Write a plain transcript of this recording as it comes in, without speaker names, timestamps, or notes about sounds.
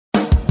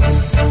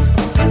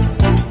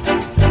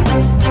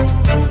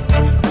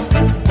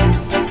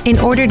In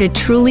order to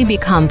truly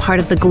become part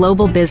of the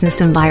global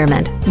business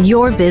environment,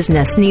 your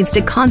business needs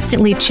to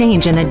constantly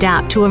change and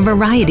adapt to a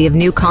variety of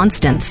new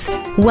constants.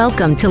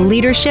 Welcome to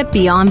Leadership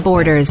Beyond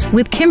Borders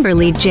with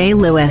Kimberly J.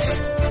 Lewis.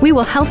 We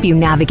will help you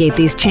navigate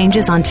these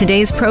changes on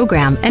today's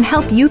program and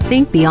help you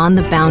think beyond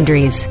the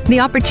boundaries. The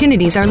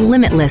opportunities are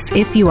limitless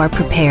if you are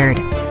prepared.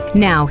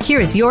 Now, here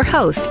is your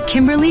host,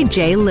 Kimberly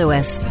J.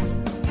 Lewis.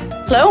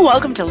 Hello, and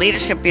welcome to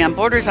Leadership Beyond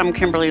Borders. I'm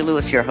Kimberly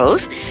Lewis, your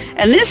host,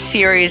 and this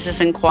series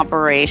is in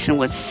cooperation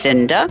with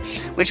Cinda,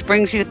 which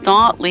brings you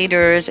thought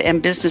leaders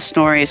and business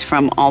stories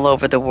from all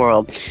over the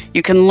world.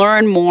 You can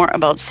learn more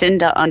about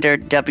Cinda under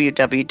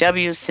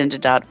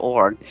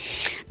www.cinda.org.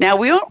 Now,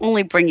 we don't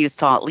only bring you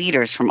thought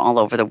leaders from all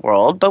over the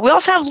world, but we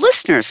also have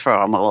listeners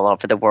from all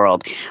over the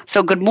world.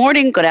 So good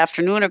morning, good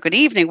afternoon, or good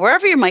evening,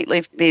 wherever you might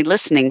be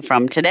listening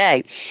from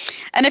today.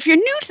 And if you're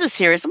new to the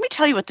series, let me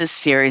tell you what this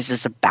series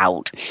is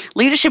about.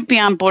 Leadership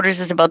Beyond Borders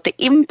is about the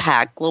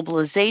impact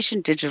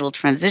globalization, digital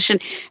transition,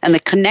 and the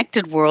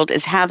connected world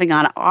is having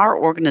on our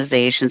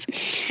organizations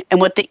and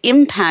what the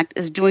impact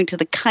is doing to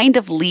the kind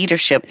of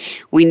leadership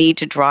we need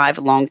to drive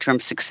long-term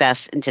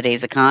success in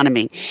today's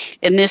economy.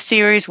 In this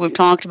series, we've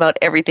talked about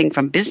everything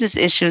from business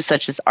issues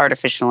such as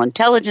artificial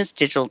intelligence,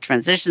 digital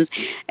transitions,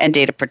 and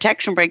data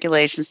protection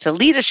regulations to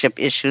leadership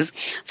issues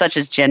such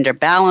as gender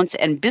balance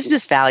and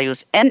business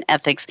values and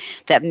ethics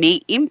that may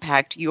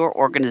impact your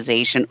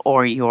organization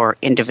or your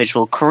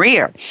individual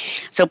career.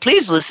 So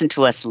please listen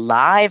to us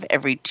live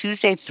every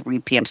Tuesday, 3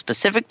 p.m.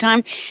 Pacific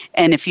time.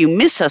 And if you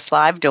miss us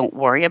live, don't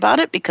worry about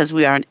it because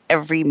we are on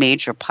every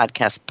major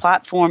podcast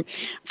platform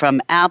from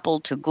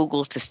Apple to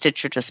Google to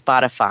Stitcher to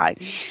Spotify.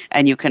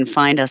 And you can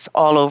find us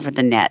all over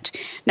the net.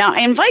 Now, I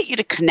invite you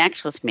to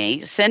connect with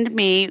me. Send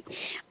me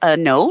a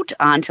note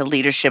onto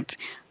Leadership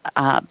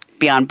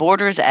Beyond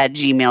Borders at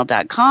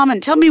gmail.com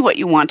and tell me what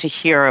you want to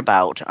hear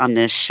about on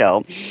this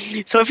show.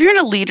 So if you're in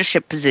a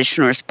leadership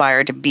position or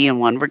aspire to be in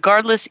one,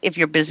 regardless if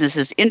your business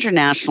is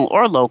international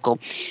or local,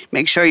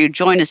 make sure you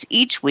join us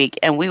each week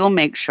and we will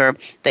make sure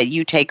that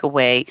you take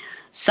away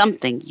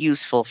something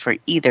useful for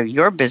either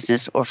your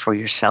business or for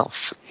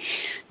yourself.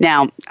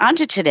 Now, on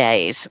to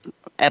today's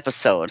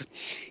episode.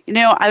 You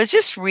know, I was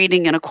just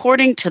reading, and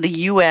according to the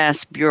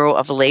U.S. Bureau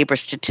of Labor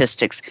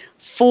Statistics,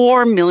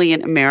 4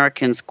 million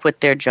Americans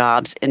quit their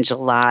jobs in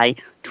July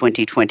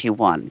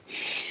 2021.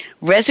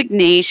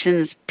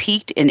 Resignations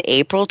peaked in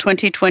April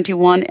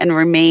 2021 and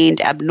remained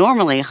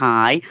abnormally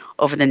high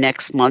over the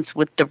next months,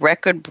 with the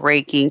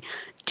record-breaking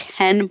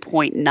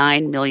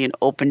 10.9 million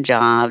open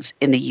jobs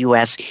in the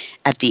U.S.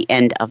 at the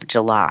end of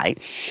July.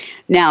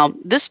 Now,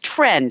 this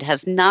trend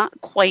has not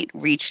quite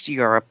reached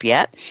Europe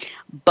yet,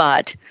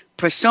 but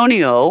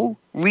Personio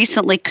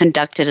recently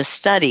conducted a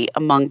study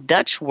among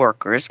Dutch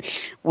workers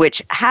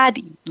which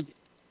had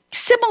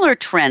similar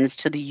trends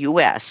to the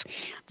U.S.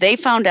 They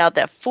found out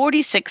that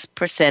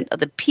 46% of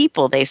the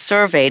people they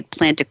surveyed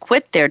plan to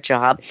quit their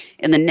job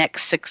in the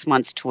next 6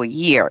 months to a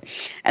year,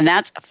 and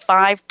that's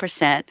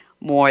 5%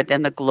 more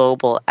than the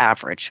global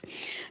average.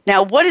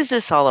 Now, what is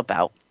this all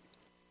about?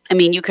 I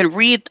mean, you can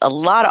read a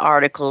lot of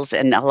articles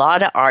and a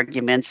lot of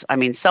arguments. I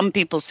mean, some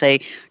people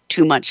say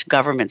too much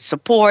government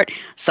support.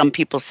 Some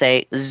people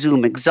say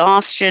Zoom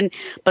exhaustion.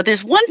 But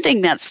there's one thing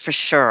that's for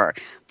sure.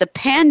 The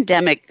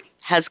pandemic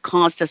has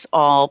caused us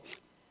all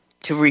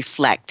to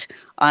reflect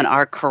on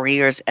our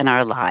careers and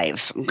our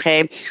lives,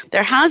 okay?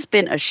 There has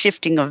been a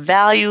shifting of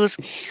values,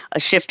 a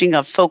shifting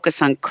of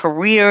focus on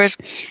careers,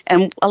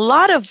 and a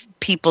lot of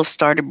people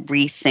started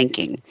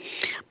rethinking.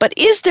 But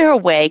is there a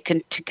way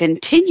to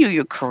continue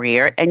your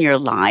career and your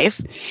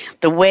life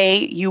the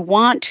way you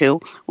want to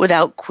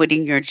without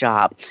quitting your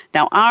job?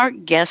 Now, our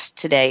guest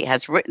today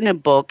has written a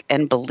book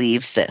and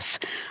believes this.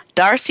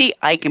 Darcy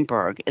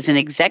Eichenberg is an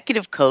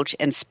executive coach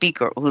and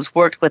speaker who's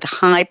worked with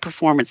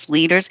high-performance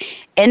leaders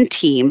and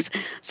teams,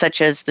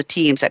 such as the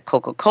teams at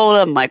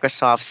Coca-Cola,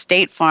 Microsoft,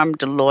 State Farm,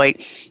 Deloitte,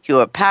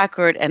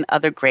 Hewlett-Packard, and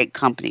other great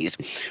companies.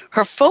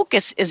 Her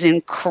focus is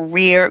in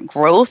career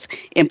growth,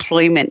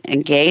 employee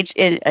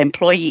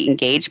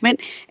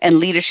engagement, and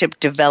leadership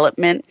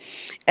development,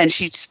 and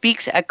she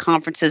speaks at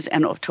conferences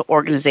and to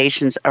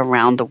organizations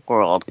around the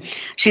world.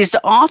 She's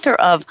the author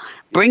of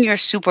Bring Your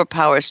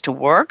Superpowers to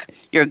Work,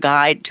 Your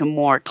Guide to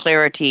More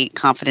Clarity,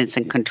 Confidence,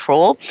 and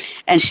Control.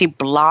 And she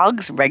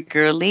blogs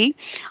regularly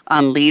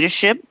on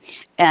leadership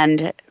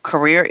and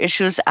career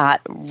issues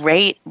at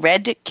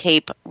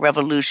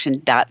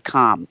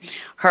redcaperevolution.com.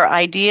 Her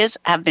ideas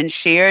have been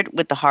shared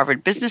with the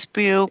Harvard Business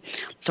Review,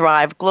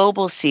 Thrive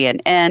Global,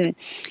 CNN,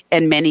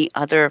 and many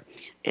other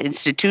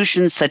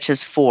institutions such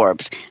as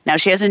Forbes. Now,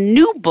 she has a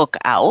new book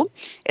out.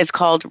 It's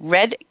called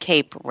Red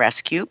Cape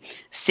Rescue,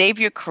 Save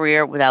Your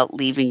Career Without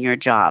Leaving Your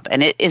Job.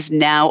 And it is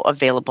now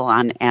available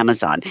on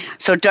Amazon.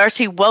 So,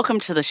 Darcy,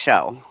 welcome to the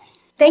show.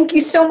 Thank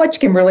you so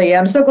much, Kimberly.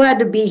 I'm so glad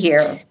to be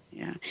here.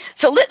 Yeah.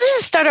 So let's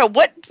just start out.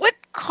 What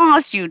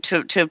caused you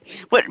to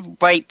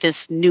write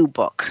this new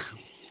book?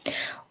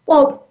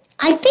 Well,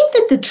 I think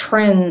that the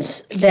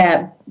trends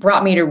that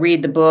brought me to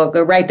read the book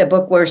or write the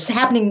book were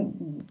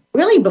happening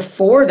really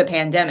before the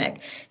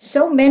pandemic,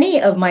 so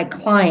many of my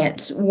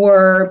clients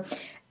were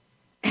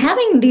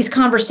having these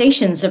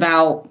conversations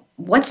about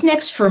what's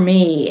next for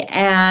me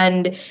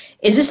and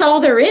is this all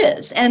there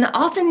is? And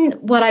often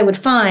what I would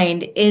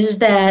find is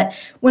that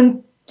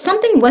when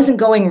something wasn't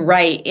going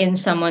right in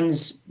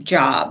someone's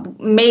job,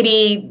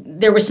 maybe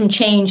there was some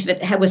change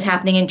that was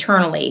happening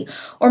internally,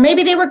 or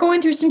maybe they were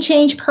going through some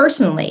change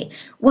personally,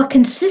 what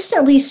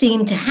consistently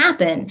seemed to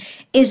happen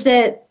is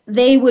that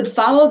they would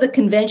follow the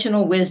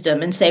conventional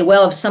wisdom and say,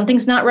 well, if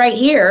something's not right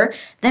here,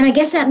 then I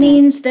guess that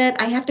means that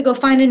I have to go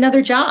find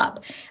another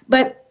job.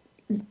 But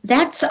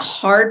that's a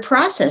hard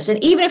process.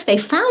 And even if they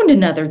found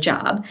another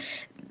job,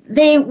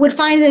 they would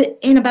find that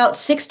in about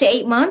 6 to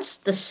 8 months,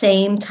 the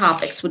same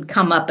topics would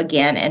come up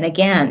again and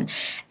again.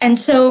 And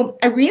so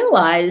I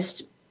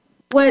realized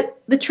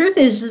what the truth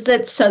is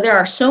that there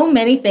are so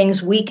many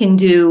things we can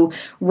do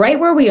right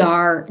where we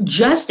are,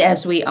 just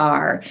as we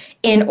are,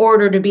 in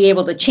order to be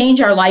able to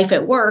change our life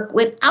at work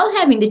without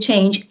having to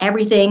change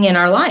everything in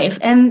our life.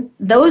 And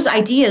those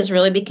ideas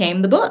really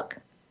became the book.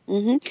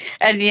 Mm-hmm.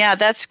 And yeah,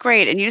 that's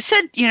great. And you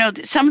said,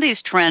 some of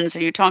these trends,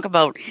 and you talk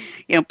about,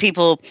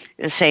 people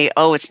say,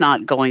 oh, it's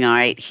not going all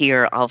right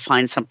here, I'll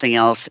find something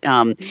else.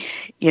 That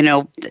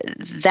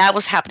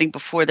was happening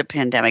before the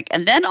pandemic.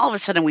 And then all of a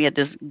sudden we had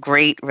this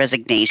great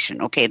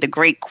resignation, okay, the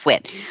great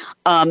quit.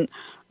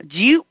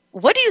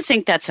 What do you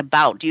think that's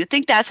about? Do you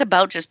think that's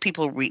about just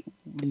people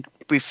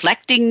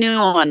reflecting new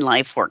on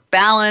life-work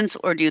balance,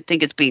 or do you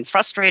think it's being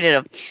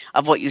frustrated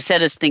of what you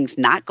said is things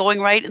not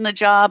going right in the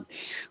job?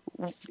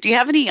 Do you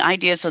have any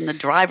ideas on the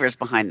drivers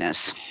behind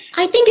this?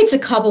 I think it's a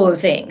couple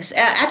of things.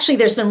 Actually,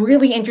 there's some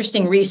really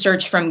interesting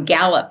research from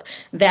Gallup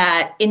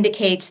that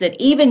indicates that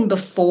even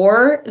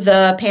before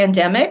the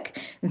pandemic,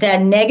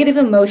 that negative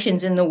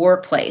emotions in the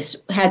workplace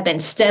had been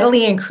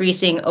steadily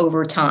increasing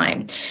over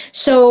time.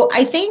 So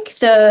I think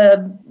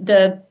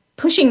the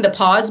pushing the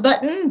pause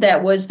button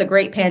that was the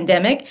great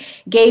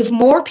pandemic gave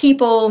more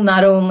people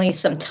not only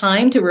some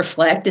time to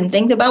reflect and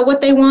think about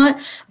what they want,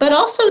 but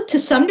also to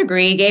some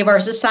degree gave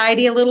our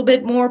society a little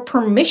bit more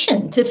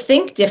permission to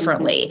think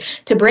differently,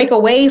 to break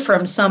away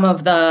from some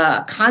of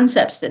the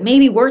concepts that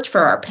maybe worked for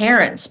our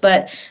parents,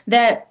 but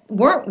that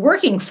weren't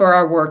working for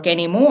our work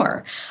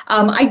anymore.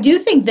 I do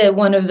think that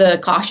one of the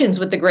cautions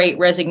with the Great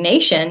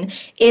Resignation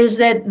is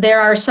that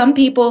there are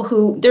plenty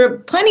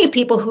of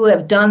people who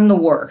have done the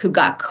work, who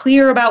got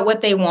clear about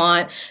what they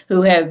want,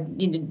 who have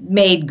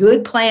made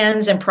good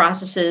plans and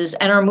processes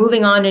and are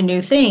moving on to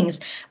new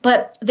things.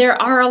 But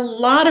there are a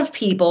lot of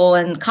people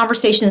and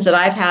conversations that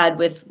I've had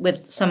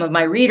with some of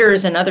my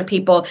readers and other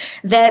people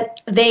that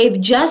they've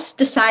just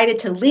decided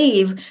to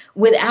leave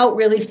without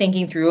really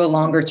thinking through a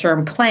longer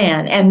term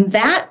plan. And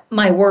that,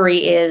 my worry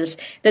is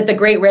that the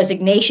Great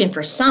Resignation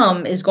for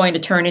some is going to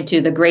turn into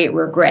the Great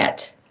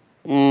Regret.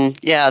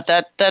 Yeah,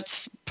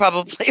 that's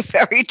probably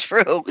very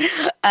true.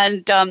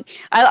 And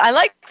I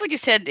like what you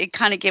said. It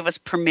kind of gave us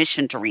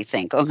permission to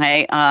rethink,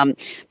 okay?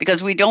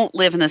 Because we don't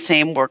live in the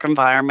same work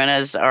environment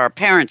as our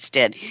parents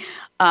did.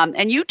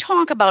 And you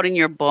talk about in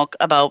your book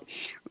about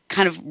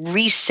kind of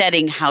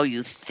resetting how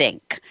you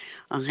think,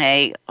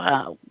 okay?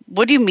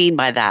 What do you mean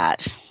by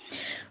that?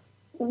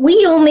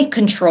 We only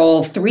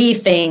control 3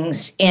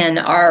 things in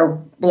our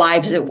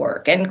lives at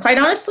work. And quite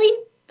honestly,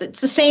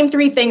 it's the same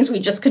 3 things we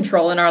just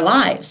control in our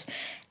lives.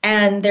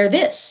 And they're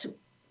this: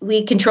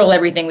 we control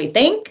everything we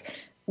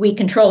think, we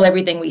control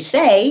everything we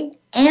say,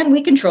 and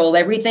we control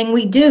everything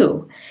we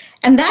do.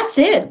 And that's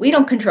it. We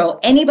don't control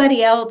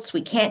anybody else. We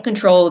can't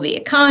control the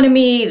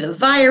economy, the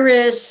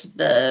virus,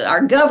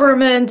 our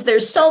government.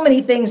 There's so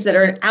many things that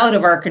are out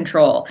of our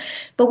control.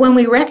 But when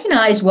we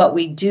recognize what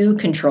we do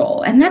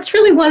control, and that's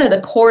really one of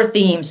the core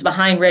themes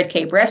behind Red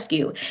Cape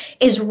Rescue,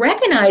 is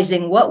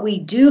recognizing what we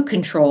do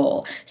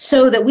control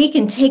so that we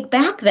can take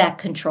back that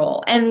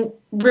control. And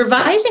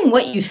revising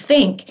what you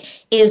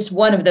think is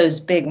one of those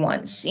big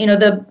ones.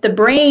 The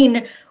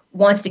brain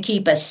wants to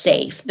keep us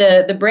safe.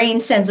 The brain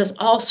sends us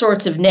all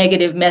sorts of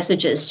negative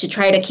messages to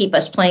try to keep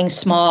us playing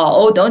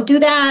small. Oh, don't do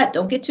that.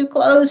 Don't get too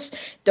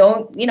close.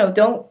 Don't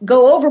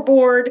go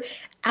overboard.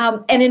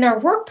 And in our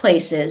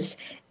workplaces,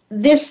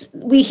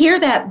 we hear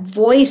that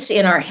voice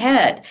in our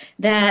head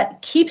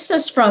that keeps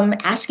us from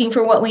asking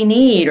for what we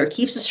need or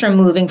keeps us from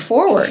moving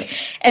forward.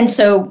 And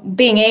so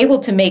being able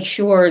to make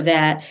sure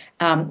that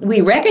we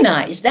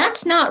recognize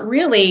that's not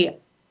really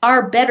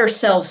our better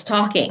selves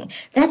talking.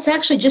 That's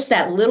actually just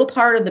that little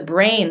part of the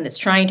brain that's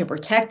trying to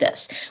protect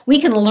us. We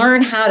can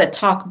learn how to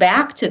talk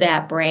back to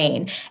that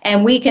brain,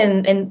 and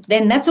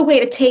then that's a way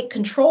to take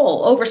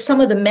control over some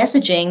of the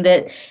messaging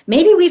that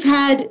maybe we've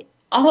had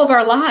all of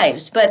our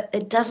lives, but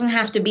it doesn't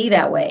have to be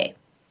that way.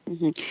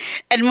 Mm-hmm.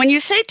 And when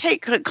you say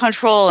take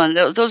control, and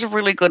those are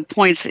really good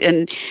points,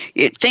 and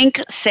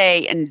think,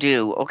 say, and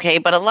do, okay?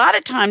 But a lot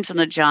of times in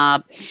the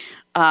job,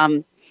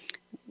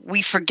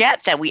 we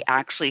forget that we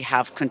actually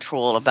have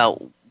control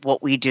about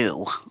what we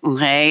do,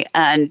 okay?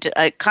 And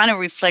it kind of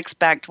reflects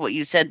back to what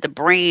you said, the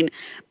brain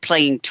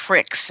playing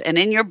tricks. And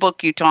in your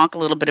book, you talk a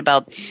little bit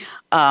about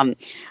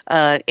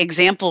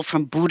example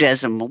from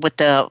Buddhism with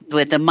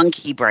the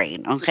monkey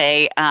brain,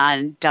 okay?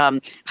 And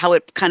how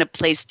it kind of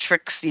plays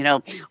tricks,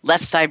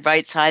 left side,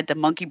 right side. The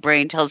monkey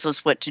brain tells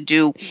us what to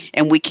do,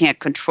 and we can't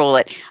control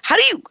it. How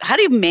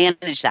do you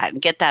manage that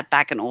and get that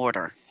back in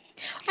order?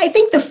 I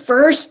think the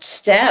first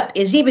step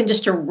is even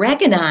just to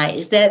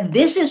recognize that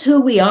this is who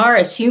we are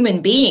as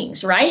human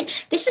beings,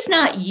 right? This is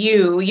not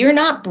you. You're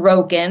not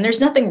broken. There's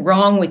nothing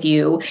wrong with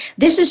you.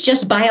 This is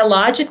just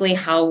biologically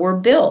how we're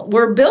built.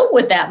 We're built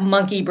with that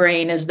monkey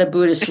brain, as the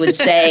Buddhists would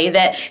say,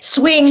 that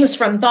swings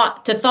from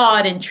thought to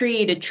thought and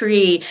tree to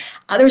tree.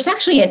 There's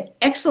actually an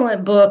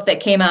excellent book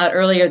that came out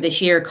earlier this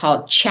year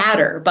called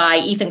Chatter by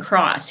Ethan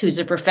Kross, who's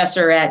a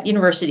professor at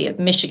University of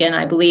Michigan,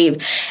 I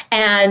believe.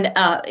 And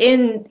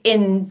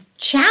in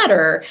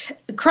Chatter,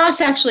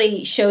 Kross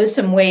actually shows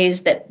some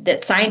ways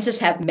that scientists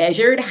have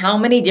measured how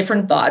many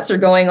different thoughts are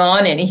going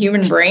on in a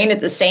human brain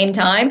at the same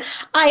time.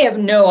 I have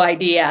no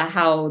idea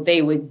how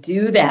they would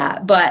do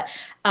that, but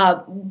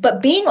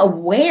being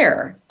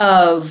aware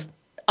of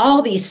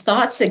all these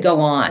thoughts that go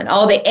on,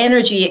 all the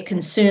energy it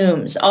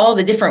consumes, all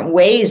the different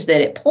ways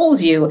that it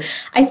pulls you,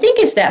 I think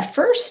is that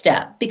first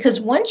step. Because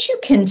once you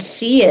can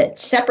see it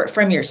separate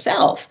from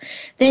yourself,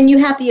 then you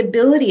have the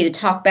ability to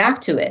talk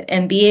back to it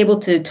and be able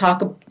to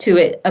talk to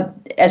it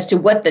as to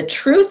what the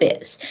truth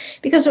is.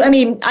 Because, I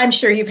mean, I'm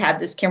sure you've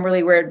had this,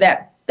 Kimberly, where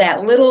that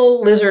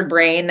little lizard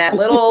brain, that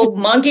little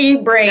monkey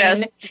brain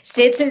yes.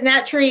 sits in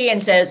that tree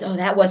and says, oh,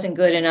 that wasn't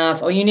good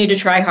enough. Oh, you need to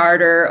try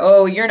harder.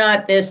 Oh, you're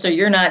not this or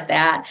you're not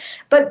that.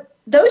 But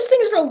those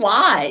things are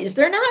lies.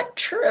 They're not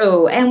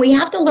true. And we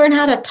have to learn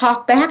how to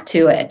talk back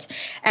to it.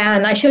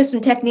 And I show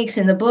some techniques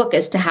in the book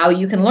as to how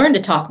you can learn to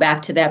talk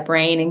back to that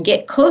brain and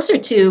get closer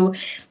to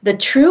the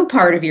true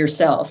part of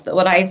yourself,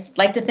 what I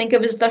like to think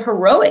of as the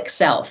heroic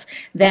self,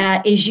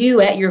 that is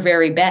you at your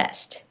very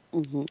best.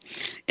 Mm-hmm.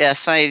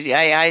 Yes,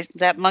 I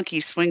that monkey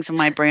swings in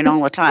my brain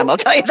all the time. I'll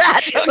tell you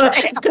that.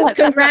 Okay.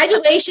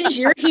 Congratulations,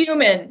 you're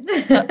human.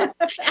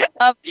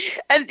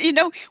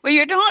 And when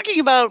you're talking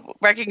about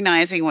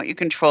recognizing what you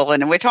control,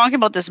 and we're talking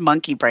about this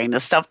monkey brain, the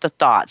stuff, the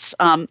thoughts.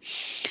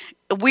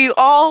 We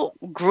all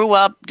grew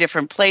up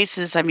different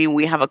places. I mean,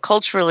 we have a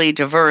culturally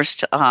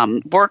diverse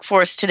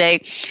workforce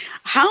today.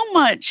 How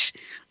much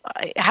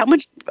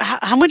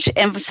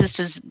emphasis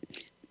is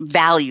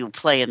value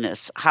play in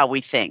this, how we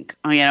think,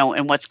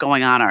 and what's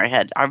going on in our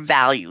head, our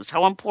values?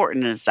 How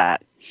important is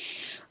that?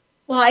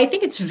 Well, I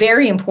think it's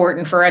very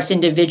important for us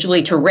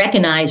individually to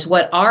recognize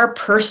what our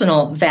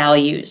personal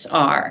values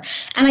are.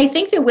 And I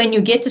think that when you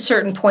get to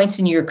certain points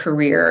in your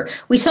career,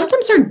 we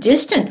sometimes are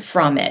distant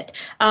from it.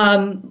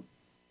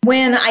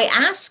 When I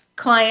ask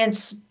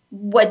clients,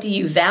 what do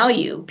you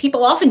value?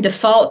 People often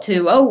default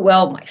to, oh,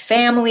 well, my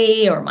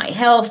family or my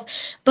health.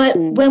 But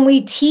when we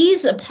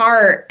tease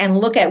apart and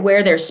look at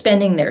where they're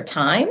spending their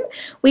time,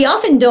 we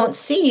often don't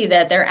see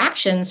that their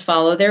actions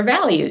follow their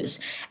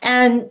values.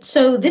 And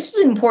so this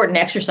is an important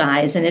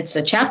exercise, and it's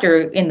a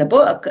chapter in the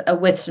book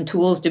with some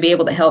tools to be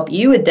able to help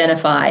you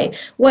identify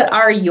what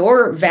are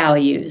your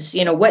values.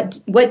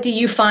 What do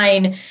you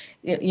find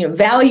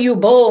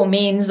valuable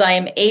means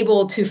I'm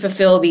able to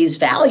fulfill these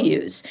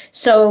values.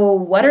 So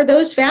what are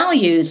those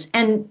values?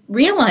 And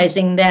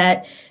realizing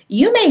that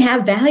you may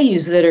have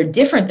values that are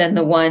different than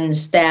the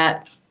ones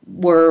that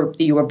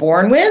you were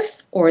born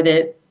with, or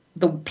that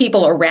the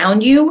people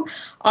around you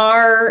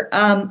are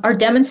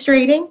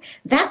demonstrating.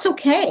 That's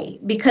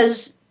okay,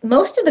 because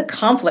most of the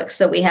conflicts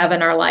that we have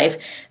in our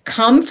life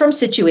come from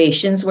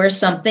situations where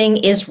something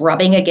is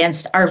rubbing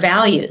against our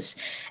values.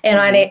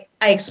 And I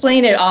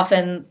explain it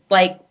often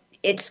like,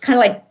 it's kind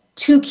of like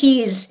two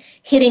keys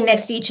hitting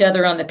next to each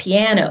other on the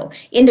piano.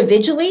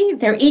 Individually,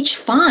 they're each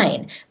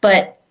fine,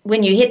 but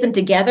when you hit them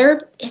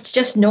together, it's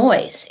just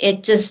noise.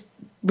 It just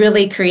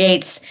really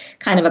creates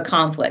kind of a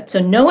conflict. So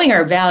knowing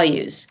our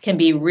values can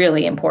be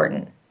really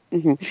important.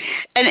 Mm-hmm.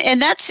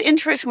 And that's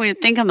interesting when you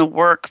think on the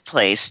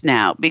workplace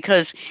now,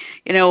 because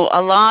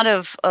a lot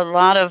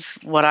of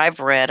what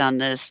I've read on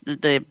this,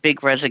 the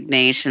big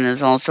resignation,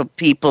 is also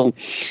people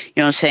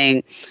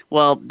saying,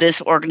 well,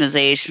 this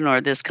organization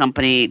or this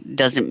company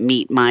doesn't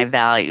meet my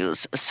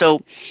values.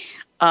 So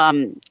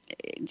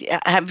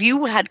have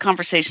you had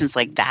conversations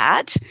like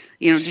that?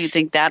 Do you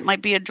think that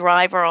might be a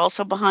driver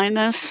also behind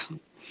this?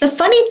 The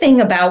funny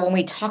thing about when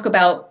we talk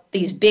about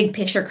these big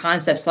picture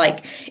concepts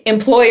like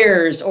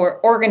employers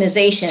or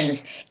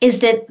organizations is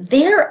that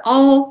they're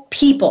all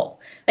people.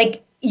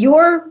 Like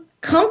your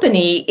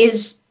company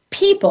is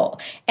people.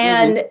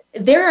 And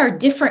there are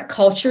different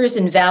cultures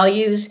and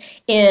values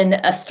in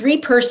a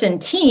 3-person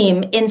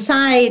team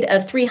inside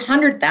a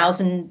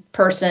 300,000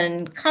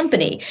 person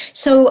company.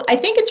 So I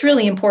think it's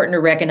really important to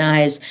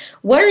recognize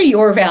what are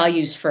your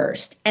values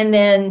first, and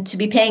then to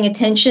be paying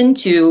attention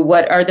to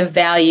what are the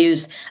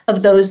values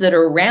of those that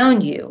are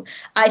around you.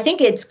 I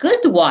think it's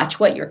good to watch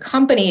what your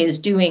company is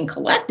doing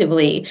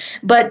collectively,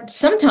 but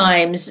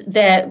sometimes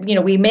that,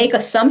 we make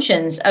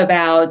assumptions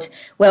about,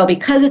 well,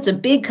 because it's a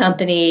big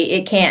company,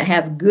 it can't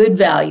have good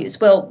values.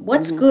 Well,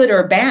 what's good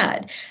or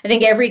bad? I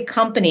think every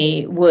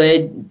company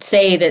would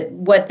say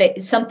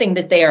that something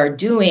that they are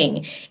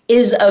doing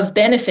is of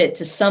benefit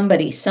to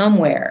somebody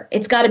somewhere.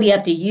 It's got to be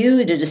up to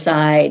you to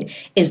decide,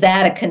 is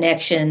that a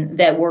connection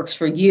that works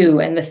for you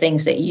and the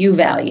things that you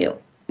value?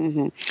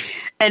 Mm-hmm.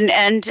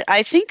 And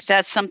I think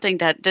that's something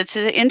that's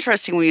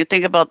interesting when you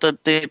think about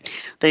the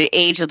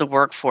age of the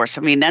workforce.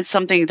 I mean, that's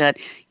something that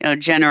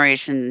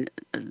Generation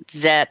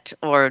Z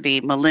or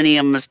the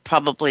millenniums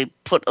probably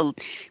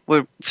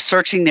were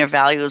searching their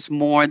values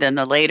more than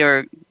the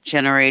later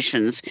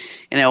generations,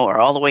 or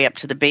all the way up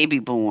to the baby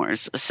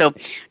boomers. So,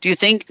 do you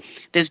think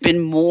there's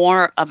been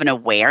more of an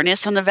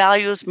awareness on the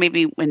values,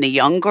 maybe when the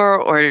younger,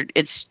 or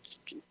it's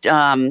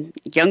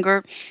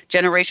younger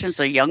generations,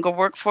 or younger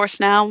workforce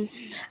now?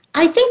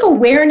 I think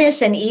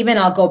awareness, and even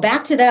I'll go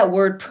back to that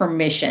word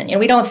permission.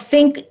 We don't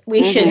think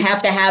we should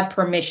have to have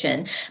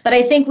permission, but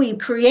I think we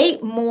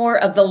create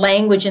more of the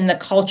language in the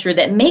culture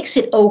that makes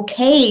it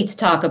okay to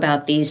talk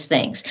about these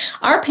things.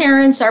 Our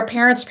parents'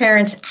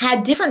 parents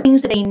had different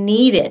things that they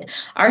needed.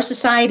 Our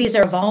societies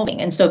are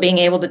evolving, and so being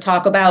able to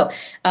talk about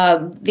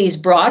these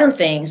broader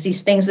things,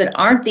 these things that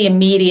aren't the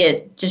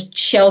immediate just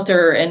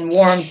shelter and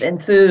warmth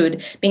and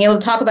food, being able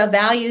to talk about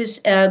values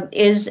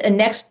is a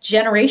next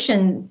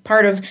generation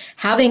part of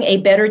having a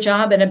better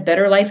job and a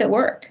better life at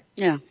work.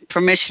 Yeah,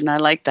 permission. I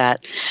like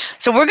that.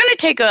 So we're going to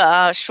take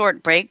a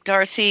short break,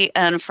 Darcy.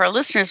 And for our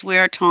listeners, we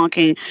are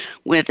talking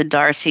with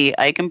Darcy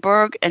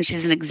Eichenberg, and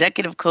she's an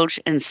executive coach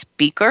and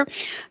speaker.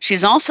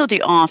 She's also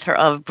the author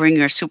of Bring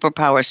Your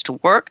Superpowers to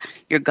Work,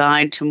 Your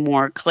Guide to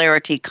More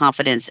Clarity,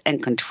 Confidence,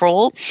 and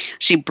Control.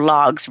 She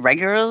blogs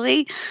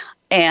regularly.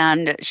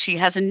 And she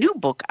has a new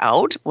book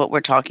out, what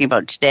we're talking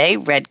about today,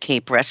 Red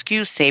Cape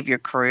Rescue, Save Your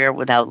Career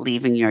Without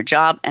Leaving Your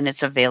Job, and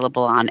it's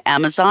available on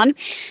Amazon.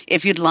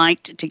 If you'd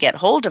like to get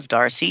hold of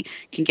Darcy, you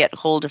can get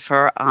hold of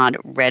her on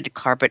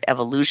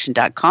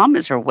redcarpetevolution.com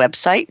is her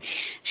website.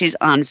 She's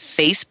on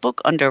Facebook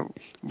under,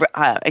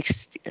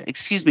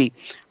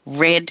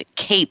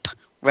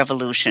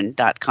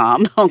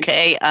 redcaperevolution.com,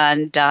 okay,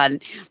 and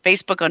on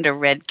Facebook under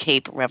Red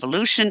Cape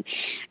Revolution,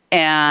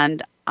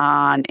 and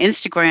on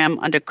Instagram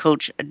under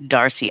Coach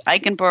Darcy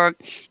Eichenberg,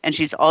 and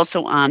she's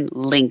also on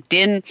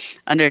LinkedIn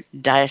under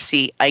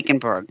Darcy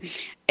Eichenberg.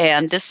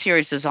 And this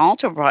series is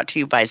also brought to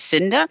you by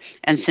Cinda,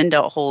 and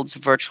Cinda holds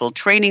virtual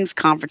trainings,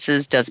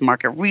 conferences, does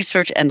market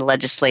research, and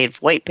legislative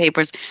white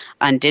papers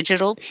on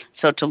digital.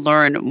 So to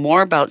learn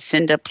more about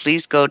Cinda,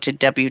 please go to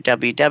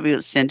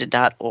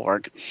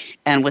www.cinda.org.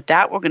 And with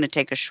that, we're going to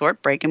take a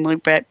short break, and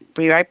we'll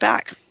be right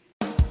back.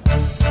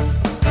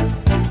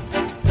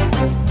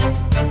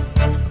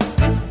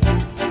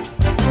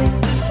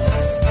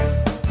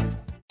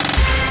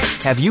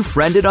 Have you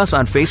friended us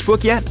on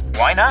Facebook yet?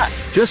 Why not?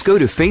 Just go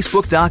to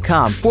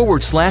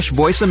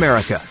facebook.com/Voice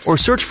America or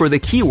search for the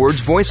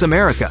keywords Voice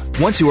America.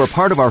 Once you are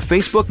part of our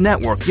Facebook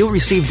network, you'll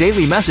receive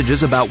daily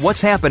messages about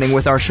what's happening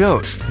with our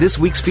shows, this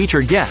week's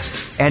featured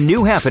guests, and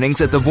new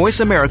happenings at the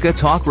Voice America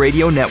Talk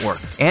Radio Network.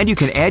 And you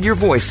can add your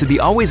voice to the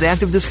always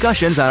active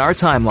discussions on our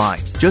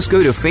timeline. Just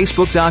go to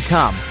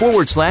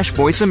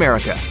facebook.com/Voice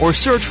America or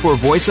search for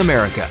Voice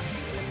America.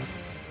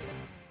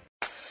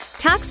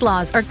 Tax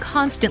laws are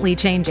constantly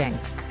changing.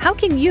 How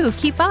can you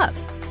keep up?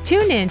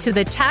 Tune in to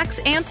the Tax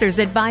Answers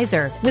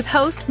Advisor with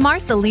host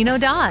Marcelino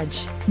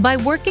Dodge. By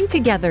working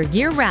together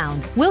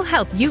year-round, we'll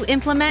help you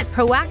implement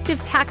proactive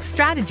tax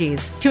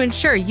strategies to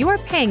ensure you are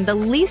paying the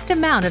least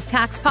amount of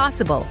tax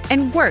possible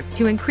and work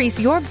to increase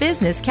your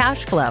business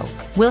cash flow.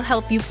 We'll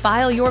help you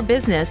file your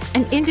business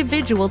and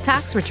individual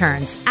tax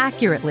returns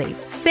accurately,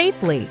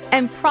 safely,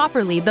 and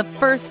properly the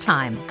first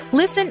time.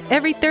 Listen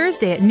every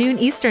Thursday at noon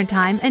Eastern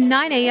Time and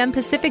 9 a.m.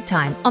 Pacific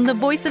Time on the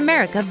Voice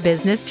America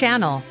Business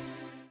Channel.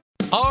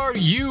 Are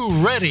you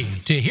ready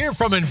to hear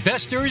from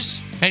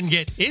investors and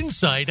get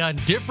insight on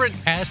different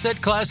asset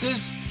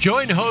classes?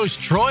 Join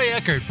host Troy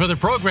Eckert for the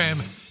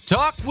program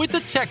Talk with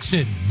the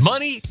Texan,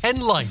 Money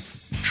and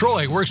Life.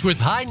 Troy works with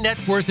high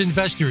net worth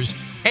investors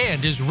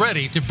and is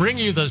ready to bring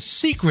you the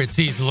secrets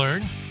he's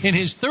learned in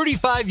his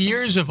 35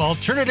 years of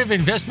alternative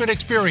investment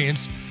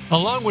experience,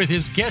 along with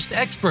his guest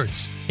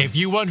experts. If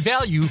you want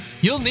value,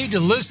 you'll need to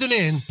listen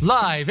in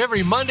live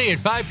every Monday at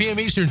 5 p.m.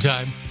 Eastern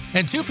Time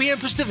and 2 p.m.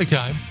 Pacific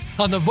Time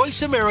on the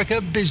Voice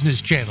America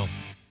Business Channel.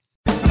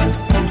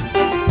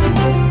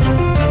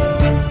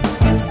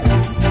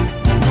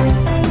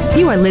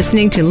 You are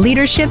listening to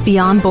Leadership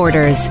Beyond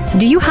Borders.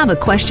 Do you have a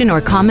question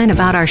or comment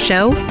about our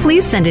show?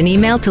 Please send an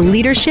email to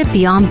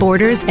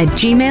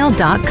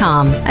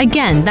leadershipbeyondborders@gmail.com.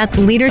 Again, that's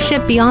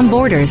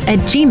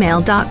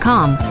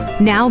leadershipbeyondborders@gmail.com.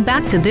 Now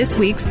back to this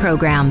week's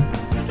program.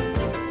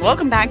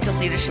 Welcome back to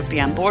Leadership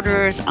Beyond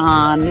Borders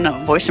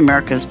on Voice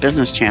America's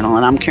Business Channel,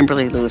 and I'm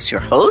Kimberly Lewis, your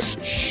host.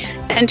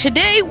 And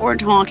today we're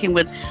talking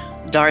with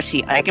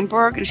Darcy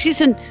Eichenberg, and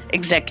she's an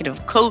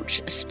executive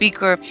coach,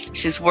 speaker.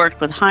 She's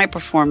worked with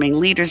high-performing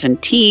leaders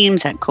and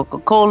teams at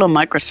Coca-Cola,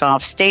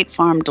 Microsoft, State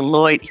Farm,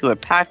 Deloitte,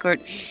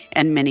 Hewlett-Packard,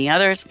 and many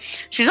others.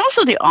 She's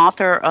also the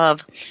author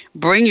of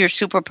Bring Your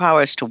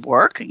Superpowers to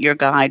Work, Your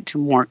Guide to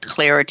More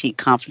Clarity,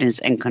 Confidence,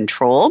 and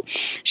Control.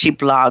 She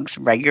blogs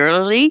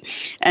regularly,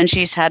 and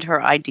she's had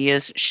her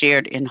ideas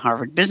shared in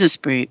Harvard Business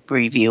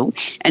Review,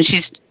 and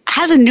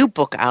has a new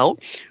book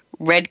out,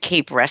 Red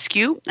Cape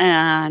Rescue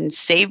and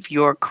Save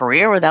Your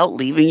Career Without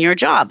Leaving Your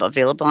Job,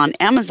 available on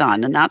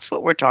Amazon. And that's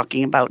what we're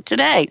talking about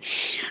today.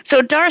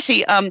 So,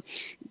 Darcy,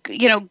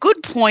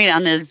 good point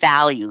on the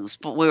values,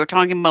 but we were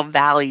talking about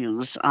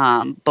values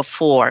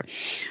before.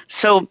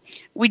 So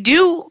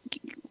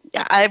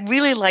I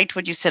really liked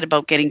what you said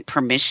about getting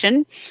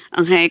permission,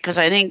 okay? Because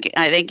I think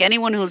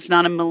anyone who's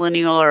not a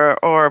millennial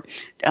or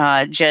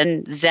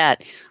Gen Z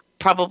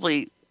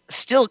probably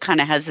still kind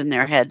of has in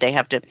their head they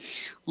have to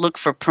look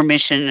for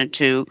permission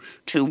to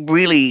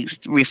really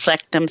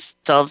reflect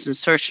themselves and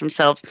search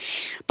themselves.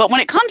 But when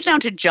it comes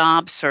down to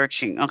job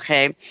searching,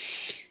 okay,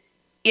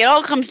 it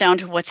all comes down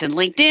to what's in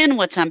LinkedIn,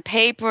 what's on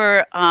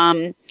paper.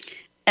 And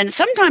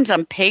sometimes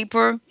on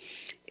paper,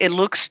 it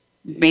looks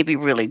maybe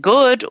really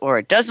good or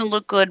it doesn't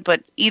look good.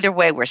 But either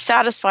way, we're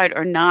satisfied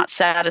or not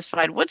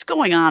satisfied. What's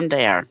going on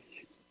there?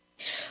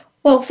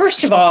 Well,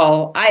 first of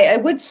all, I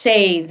would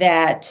say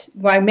that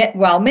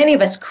while many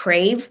of us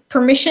crave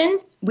permission,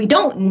 we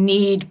don't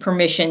need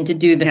permission to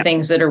do the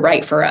things that are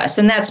right for us.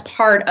 And that's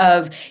part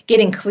of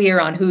getting clear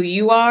on who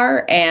you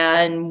are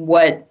and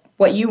what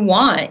you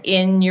want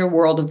in your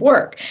world of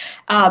work.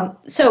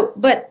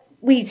 But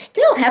we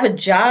still have a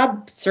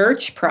job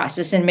search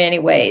process in many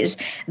ways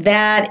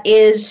that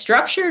is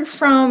structured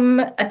from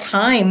a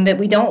time that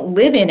we don't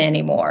live in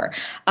anymore.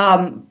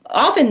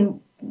 Often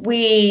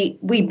we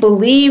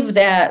believe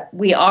that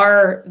we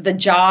are the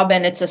job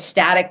and it's a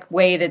static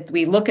way that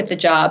we look at the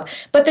job.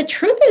 But the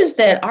truth is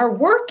that our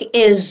work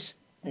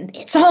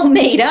it's all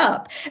made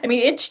up. I mean,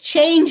 it's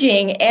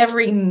changing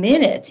every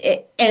minute.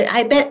 And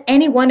I bet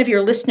any one of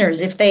your listeners,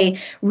 if they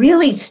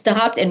really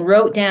stopped and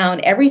wrote down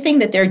everything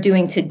that they're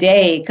doing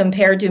today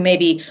compared to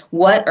maybe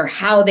what or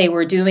how they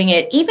were doing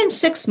it even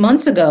 6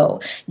 months ago,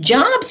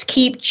 jobs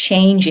keep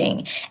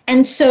changing.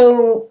 And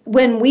so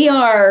when we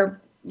are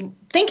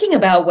thinking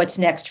about what's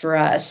next for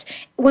us,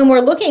 when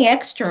we're looking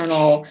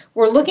external,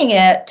 we're looking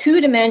at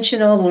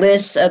two-dimensional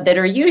lists that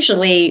are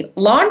usually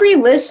laundry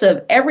lists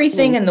of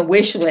everything in the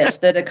wish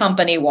list that a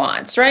company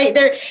wants, right?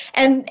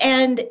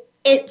 And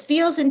it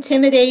feels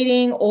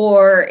intimidating,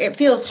 or it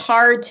feels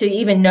hard to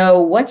even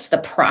know what's the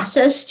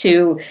process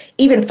to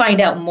even find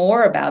out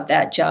more about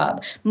that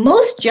job.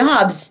 Most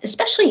jobs,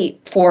 especially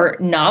for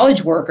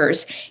knowledge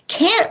workers,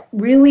 can't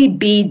really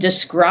be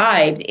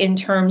described in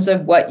terms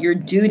of what your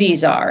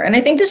duties are. And I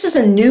think this is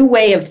a new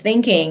way of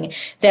thinking,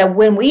 that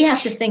when we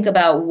have to think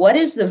about what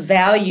is the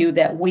value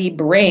that we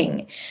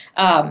bring,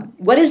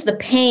 what is the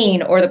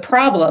pain or the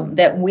problem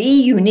that we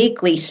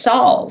uniquely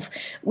solve,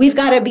 we've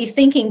got to be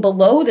thinking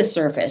below the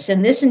surface.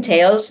 And this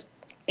entails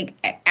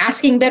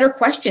asking better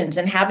questions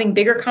and having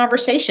bigger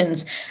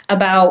conversations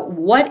about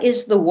what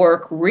is the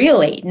work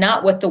really,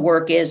 not what the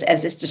work is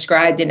as it's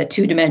described in a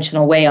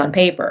two-dimensional way on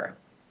paper.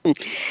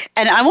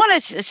 And I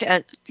want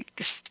to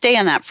stay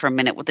on that for a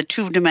minute with the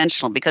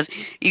two-dimensional, because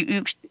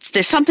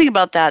there's something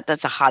about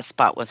that's a hot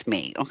spot with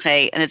me,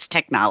 okay? And it's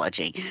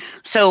technology.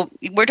 So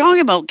we're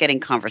talking about getting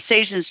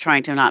conversations,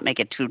 trying to not make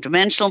it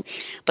two-dimensional,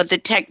 but the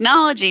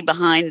technology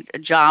behind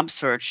job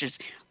searches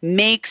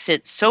makes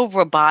it so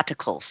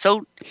robotical,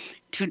 so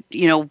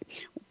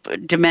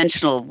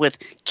dimensional with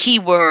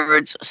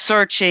keywords,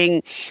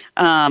 searching.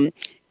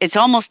 It's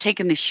almost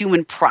taken the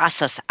human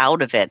process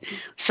out of it.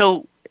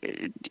 So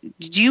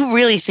do you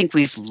really think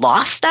we've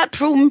lost that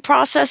proven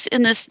process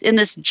in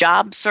this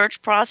job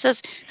search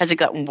process? Has it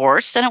gotten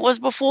worse than it was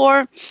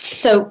before?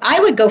 So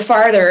I would go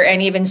farther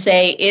and even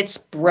say it's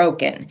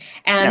broken.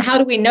 And how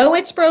do we know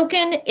it's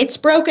broken? It's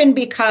broken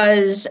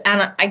because,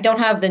 and I don't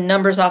have the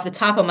numbers off the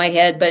top of my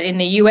head, but in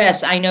the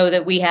U.S., I know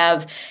that we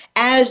have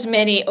as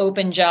many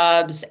open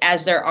jobs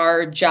as there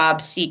are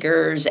job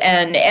seekers,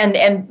 and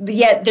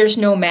yet there's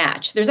no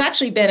match. There's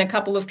actually been a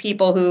couple of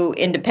people who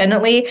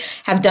independently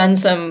have done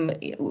some,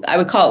 I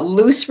would call it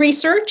loose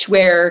research,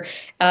 where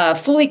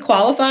fully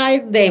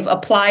qualified, they've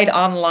applied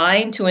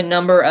online to a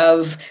number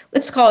of,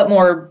 let's call it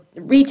more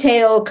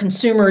retail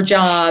consumer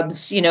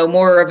jobs,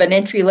 more of an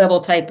entry-level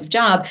type of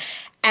job,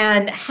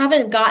 and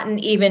haven't gotten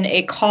even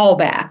a call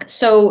back.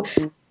 So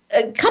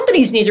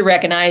companies need to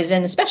recognize,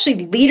 and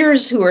especially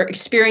leaders who are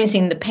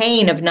experiencing the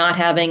pain of not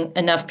having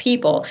enough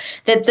people,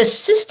 that the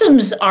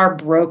systems are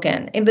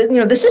broken. And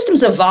the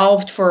systems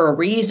evolved for a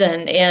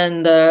reason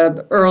in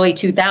the early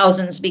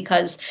 2000s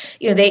because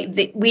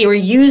we were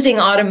using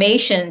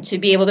automation to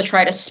be able to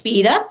try to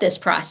speed up this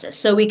process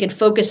so we could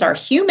focus our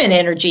human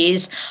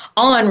energies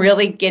on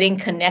really getting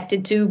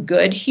connected to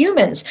good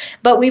humans.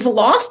 But we've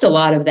lost a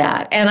lot of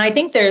that. And I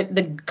think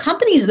the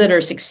companies that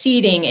are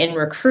succeeding in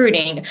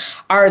recruiting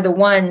are the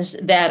ones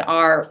that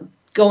are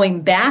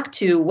going back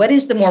to what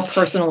is the more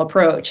personal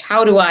approach?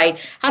 How do I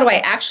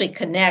actually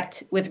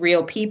connect with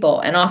real people?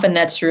 And often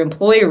that's through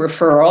employee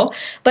referral.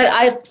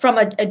 But from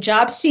a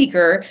job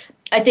seeker,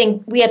 I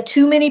think we have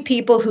too many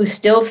people who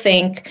still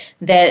think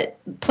that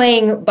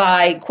playing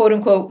by, quote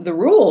unquote, the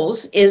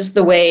rules is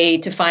the way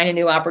to find a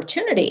new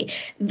opportunity.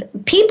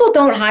 People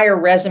don't hire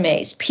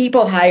resumes.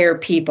 People hire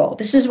people.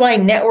 This is why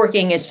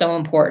networking is so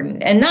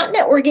important. And not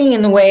networking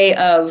in the way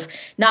of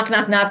knock,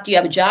 knock, knock, do you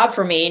have a job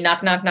for me?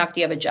 Knock, knock, knock, do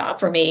you have a job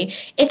for me?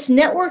 It's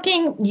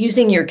networking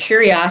using your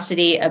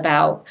curiosity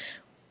about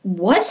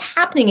what's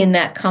happening in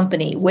that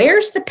company?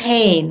 Where's the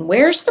pain?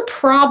 Where's the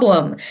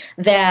problem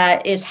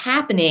that is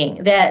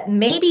happening that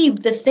maybe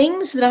the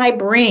things that I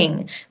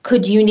bring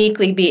could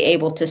uniquely be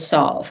able to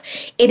solve?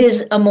 It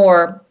is a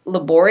more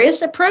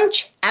laborious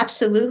approach,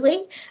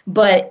 absolutely,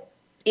 but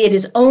it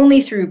is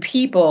only through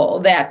people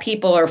that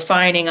people are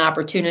finding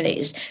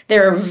opportunities.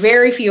 There are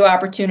very few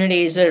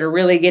opportunities that are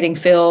really getting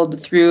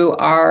filled through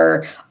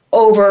our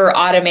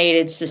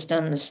over-automated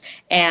systems,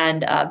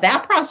 and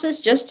that process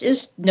just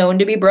is known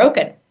to be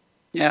broken.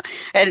 Yeah,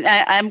 and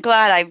I'm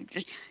glad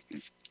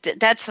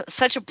that's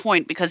such a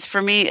point, because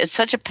for me it's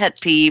such a pet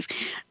peeve.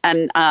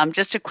 And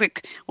just a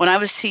quick, when I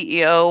was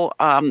CEO,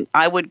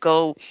 I would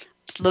go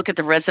look at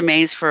the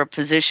resumes for a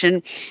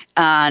position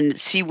and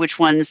see which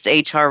ones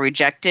the HR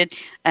rejected.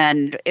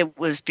 And it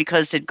was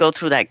because they'd go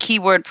through that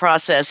keyword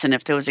process, and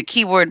if there was a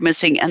keyword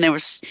missing, and there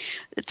was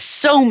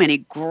so many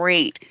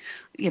great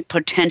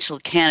potential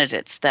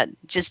candidates that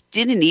just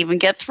didn't even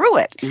get through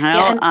it.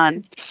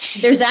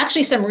 There's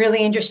actually some really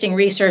interesting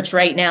research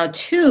right now,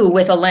 too,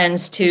 with a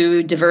lens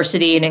to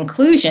diversity and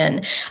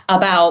inclusion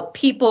about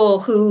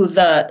people who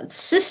the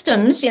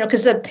systems,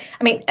 because a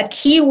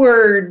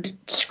keyword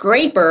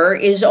scraper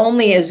is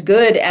only as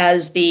good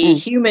as the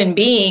human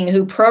being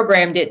who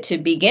programmed it to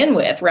begin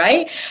with,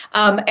 right?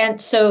 And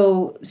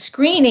so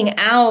screening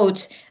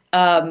out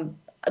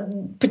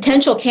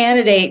potential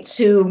candidates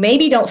who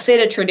maybe don't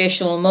fit a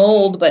traditional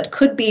mold but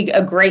could be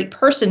a great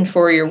person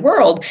for your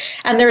world.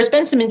 And there's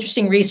been some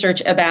interesting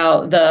research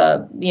about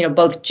the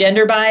both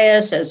gender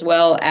bias as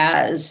well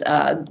as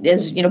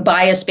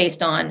bias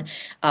based on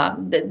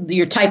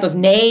your type of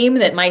name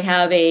that might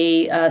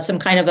have some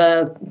kind of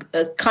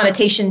a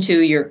connotation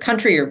to your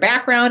country or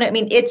background. I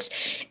mean,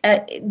 it's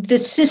the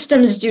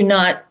systems do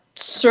not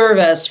serve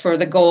us for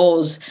the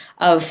goals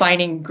of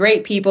finding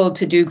great people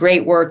to do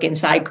great work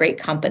inside great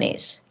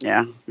companies.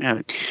 Yeah.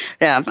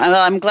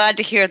 I'm glad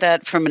to hear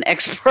that from an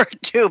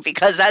expert too,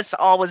 because that's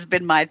always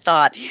been my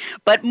thought.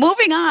 But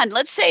moving on,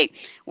 let's say,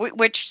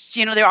 which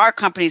there are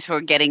companies who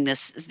are getting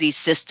these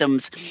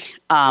systems.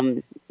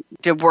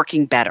 They're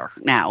working better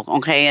now,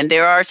 okay? And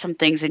there are some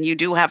things, and you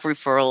do have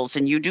referrals,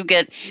 and you do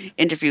get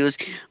interviews,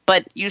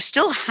 but you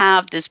still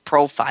have this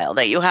profile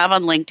that you have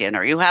on LinkedIn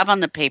or you have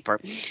on the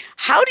paper.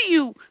 How do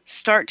you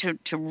start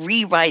to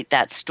rewrite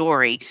that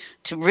story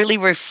to really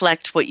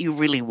reflect what you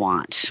really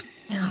want?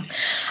 Yeah.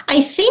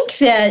 I think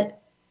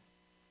that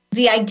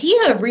the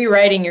idea of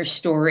rewriting your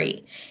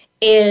story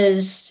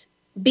is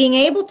being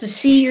able to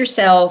see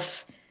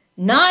yourself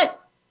not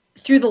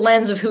through the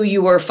lens of who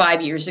you were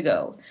 5 years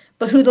ago,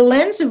 but through the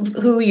lens of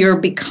who you're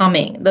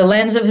becoming, the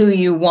lens of who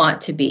you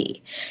want to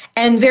be.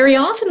 And very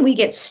often we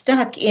get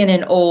stuck in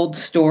an old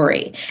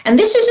story. And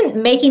this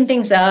isn't making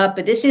things up,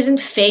 but this isn't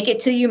fake it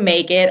till you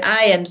make it.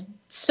 I am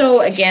so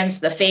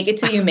against the fake it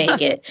till you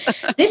make it.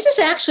 This is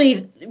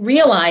actually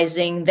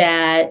realizing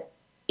that,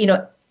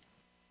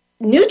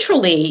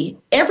 neutrally,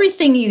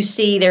 everything you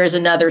see, there's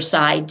another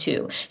side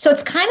to. So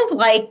it's kind of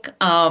like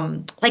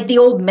the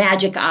old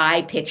magic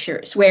eye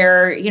pictures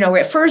where, where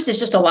at first it's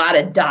just a lot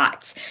of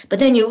dots, but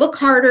then you look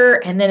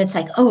harder and then it's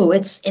like, oh,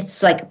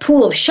 it's like a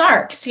pool of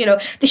sharks.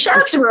 The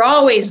sharks were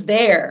always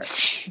there,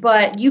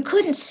 but you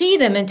couldn't see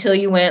them until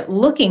you went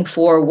looking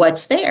for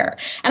what's there.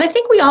 And I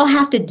think we all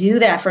have to do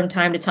that from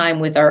time to time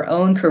with our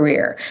own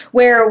career,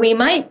 where we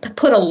might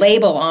put a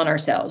label on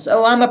ourselves.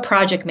 Oh, I'm a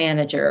project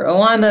manager.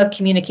 Oh, I'm a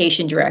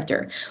communication director.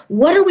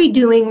 What are we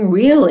doing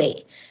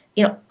really?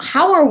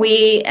 How are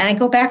we, and I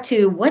go back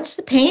to what's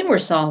the pain we're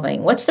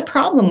solving? What's the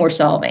problem we're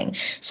solving?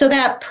 So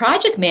that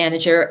project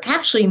manager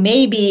actually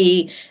may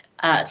be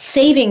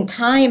saving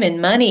time and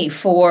money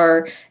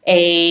for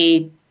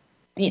a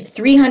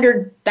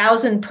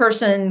 300,000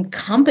 person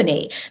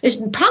company. There's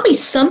probably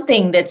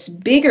something that's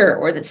bigger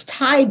or that's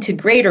tied to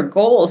greater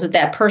goals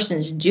that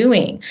person's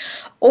doing.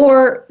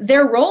 Or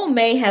their role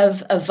may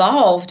have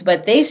evolved,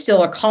 but they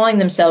still are calling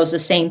themselves the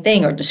same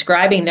thing or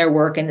describing their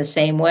work in the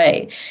same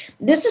way.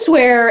 This is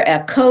where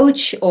a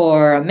coach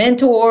or a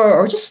mentor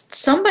or just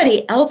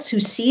somebody else who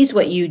sees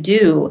what you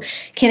do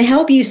can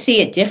help you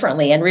see it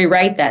differently and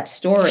rewrite that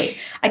story.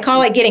 I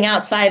call it getting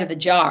outside of the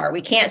jar.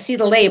 We can't see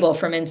the label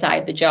from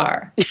inside the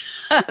jar.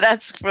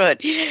 That's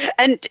good.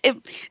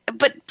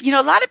 But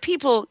a lot of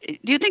people,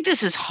 do you think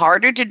this is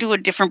harder to do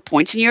at different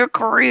points in your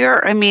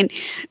career? I mean,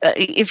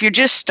 if you're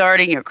just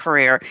starting your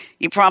career,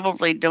 you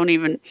probably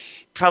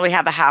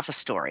have a half a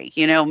story,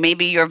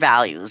 maybe your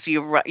values,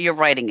 you're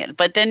writing it,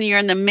 but then you're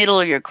in the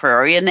middle of your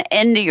career, you're in the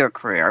end of your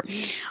career.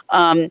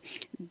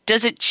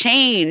 Does it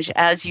change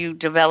as you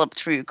develop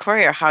through your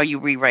career how you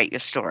rewrite your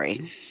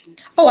story?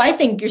 Oh, I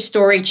think your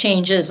story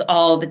changes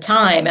all the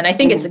time. And I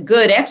think it's a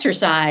good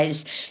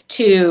exercise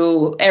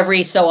to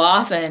every so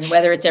often,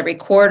 whether it's every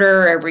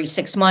quarter or every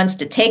 6 months,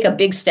 to take a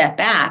big step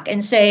back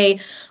and say,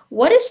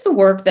 what is the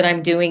work that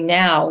I'm doing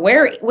now?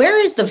 Where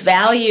is the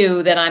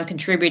value that I'm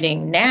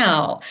contributing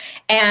now?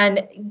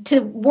 And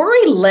to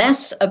worry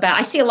less about,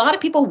 I see a lot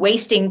of people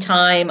wasting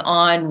time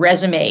on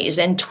resumes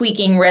and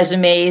tweaking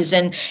resumes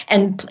and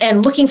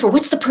looking for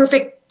what's the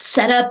perfect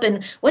setup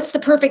and what's the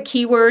perfect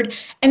keyword.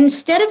 And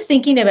instead of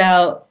thinking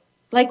about,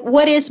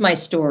 what is my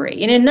story?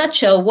 In a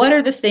nutshell, what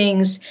are the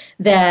things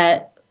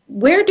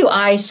where do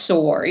I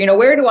soar?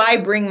 Where do I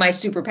bring my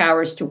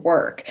superpowers to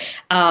work?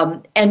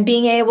 And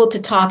being able to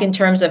talk in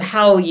terms of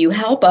how you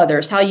help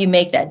others, how you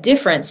make that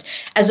difference,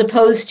 as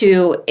opposed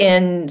to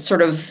in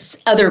sort of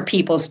other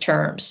people's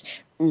terms.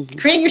 Mm-hmm.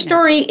 Create your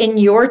story in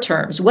your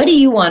terms. What do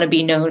you want to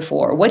be known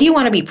for? What do you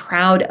want to be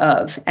proud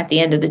of at the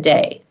end of the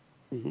day?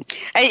 Mm-hmm.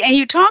 And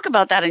you talk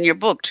about that in your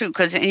book, too,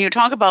 and you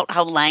talk about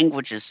how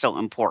language is so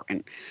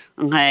important.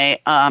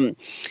 Okay.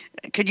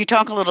 Could you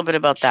talk a little bit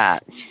about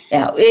that?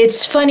 Yeah,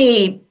 it's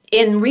funny.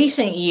 In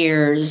recent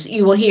years,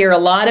 you will hear a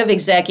lot of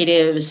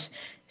executives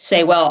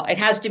say, well, it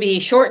has to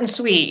be short and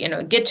sweet,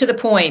 get to the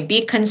point,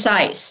 be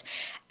concise.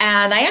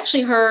 And I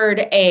actually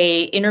heard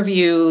a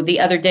interview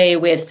the other day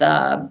with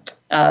Indra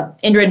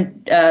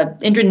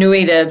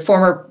Nooyi, the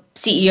former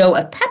CEO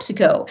of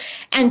PepsiCo.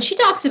 And she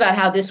talks about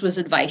how this was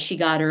advice she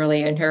got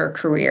early in her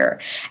career.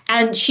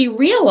 And she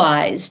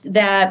realized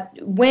that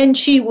when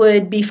she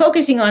would be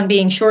focusing on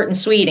being short and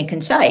sweet and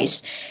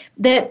concise,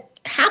 that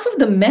half of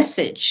the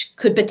message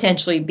could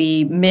potentially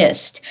be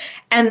missed.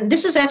 And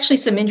this is actually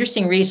some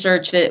interesting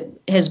research that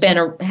has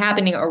been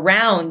happening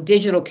around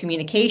digital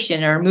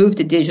communication, our move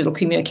to digital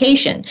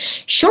communication.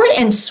 Short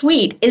and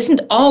sweet isn't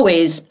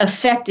always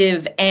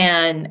effective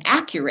and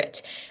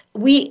accurate.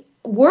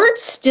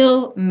 Words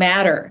still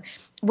matter.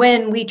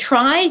 When we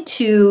try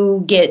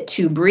to get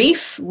too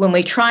brief, when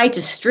we try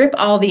to strip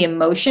all the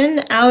emotion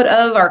out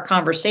of our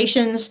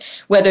conversations,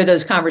 whether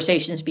those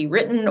conversations be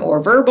written or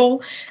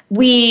verbal,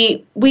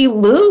 we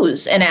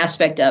lose an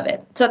aspect of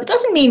it. So it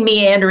doesn't mean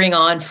meandering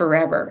on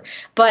forever,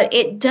 but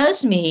it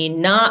does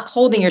mean not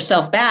holding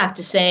yourself back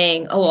to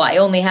saying, oh, I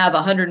only have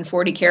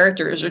 140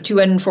 characters or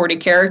 240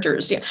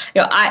 characters.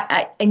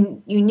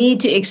 And you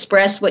need to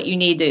express what you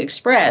need to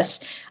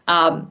express,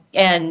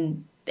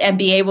 and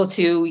be able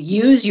to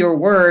use your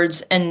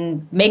words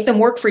and make them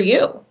work for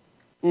you.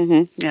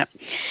 Mm-hmm. Yeah.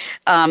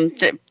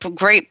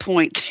 Great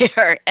point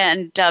there.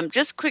 And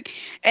just quick,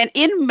 and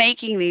in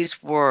making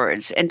these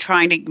words and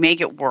trying to make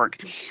it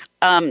work,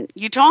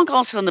 you talk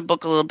also in the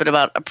book a little bit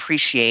about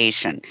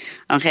appreciation.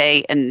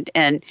 Okay. And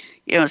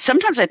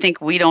sometimes I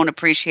think we don't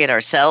appreciate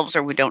ourselves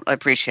or we don't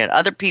appreciate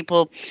other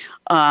people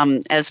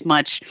as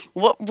much.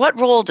 What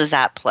role does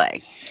that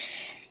play?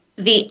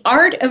 The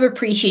art of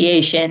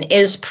appreciation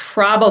is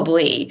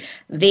probably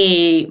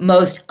the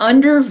most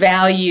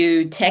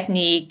undervalued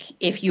technique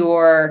if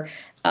you're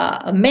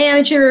a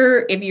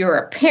manager, if you're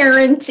a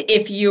parent,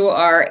 if you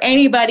are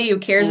anybody who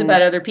cares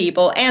about other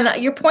people.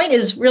 And your point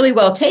is really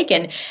well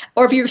taken.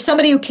 Or if you're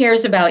somebody who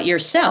cares about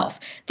yourself.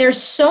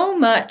 There's so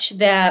much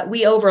that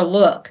we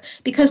overlook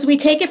because we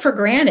take it for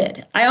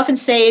granted. I often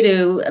say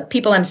to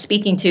people I'm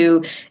speaking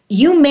to,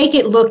 you make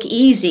it look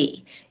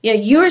easy.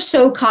 You're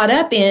so caught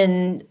up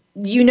in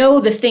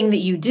the thing that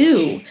you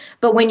do,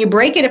 but when you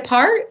break it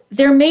apart,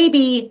 there may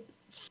be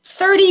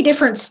 30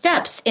 different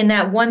steps in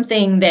that one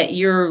thing that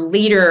your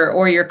leader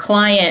or your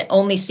client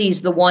only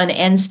sees the one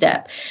end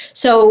step.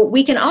 So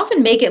we can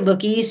often make it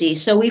look easy.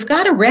 So we've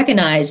got to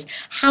recognize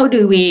how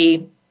do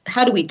we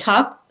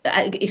talk,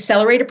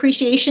 accelerate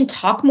appreciation,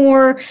 talk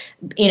more,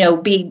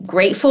 be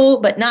grateful,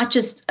 but not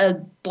just a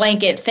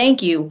blanket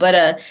thank you,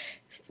 but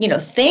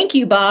thank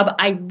you, Bob.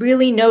 I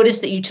really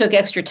noticed that you took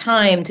extra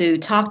time to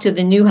talk to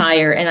the new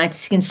hire, and I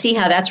can see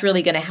how that's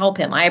really going to help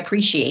him. I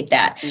appreciate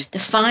that.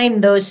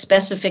 Define those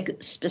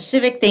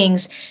specific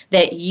things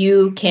that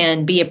you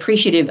can be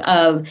appreciative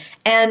of,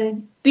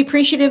 and be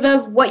appreciative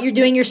of what you're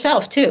doing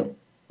yourself, too.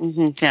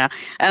 Mm-hmm, yeah,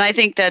 and I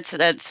think that's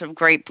a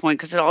great point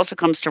because it also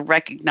comes to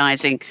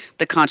recognizing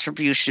the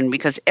contribution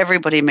because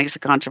everybody makes a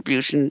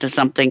contribution to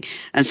something,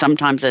 and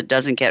sometimes it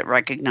doesn't get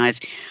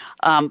recognized.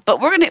 But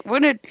we're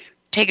gonna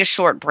take a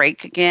short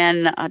break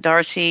again,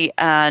 Darcy.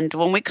 And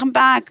when we come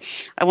back,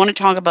 I want to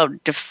talk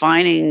about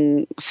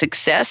defining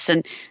success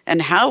and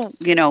how,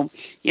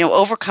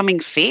 overcoming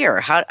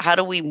fear. How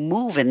do we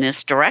move in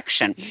this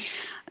direction?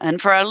 And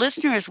for our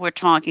listeners, we're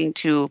talking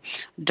to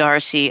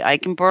Darcy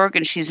Eichenberg,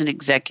 and she's an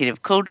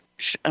executive coach,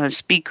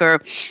 speaker,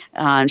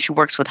 and she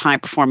works with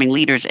high-performing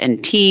leaders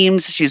and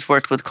teams. She's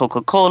worked with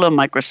Coca-Cola,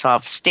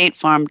 Microsoft, State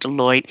Farm,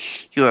 Deloitte,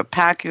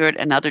 Hewlett-Packard,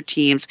 and other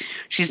teams.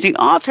 She's the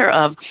author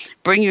of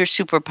Bring Your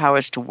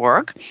Superpowers to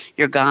Work,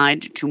 Your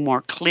Guide to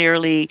More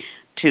Clearly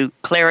to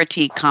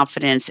Clarity,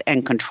 Confidence,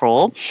 and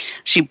Control.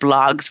 She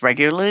blogs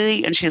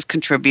regularly, and she has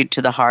contributed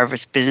to the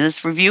Harvard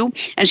Business Review.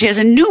 And she has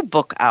a new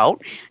book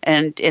out,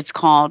 and it's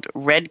called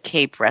Red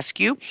Cape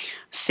Rescue: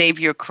 Save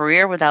Your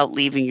Career Without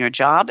Leaving Your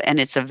Job,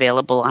 and it's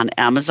available on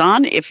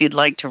Amazon. If you'd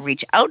like to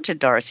reach out to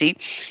Darcy,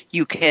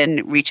 you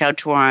can reach out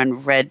to her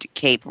on Red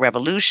Cape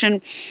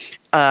Revolution.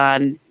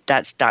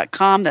 That's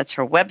 .com. That's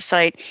her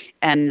website.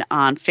 And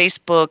on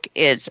Facebook,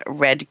 it's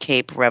Red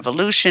Cape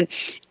Revolution.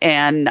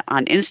 And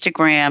on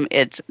Instagram,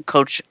 it's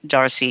Coach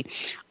Darcy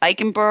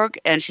Eichenberg.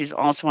 And she's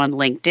also on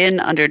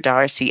LinkedIn under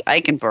Darcy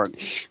Eichenberg.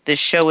 This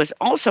show is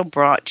also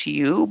brought to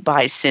you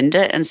by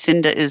Cinda. And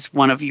Cinda is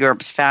one of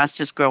Europe's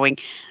fastest growing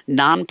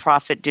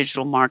nonprofit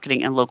digital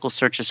marketing and local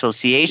search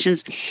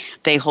associations.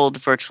 They hold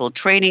virtual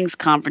trainings,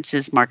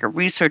 conferences, market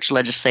research,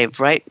 legislative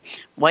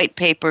white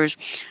papers,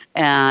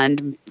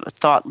 and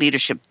Thought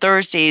Leadership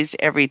Thursdays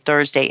every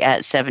Thursday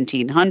at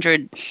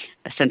 1700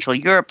 Central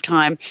Europe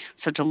time.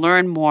 So to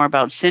learn more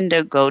about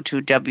Cinda, go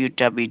to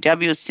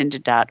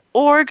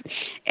www.cinda.org.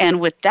 And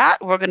with that,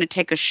 we're going to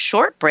take a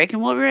short break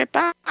and we'll be right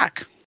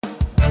back.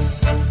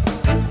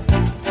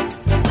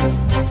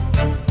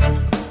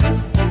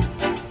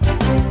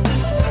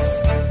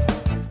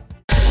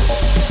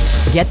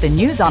 Get the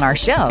news on our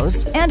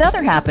shows and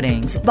other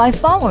happenings by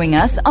following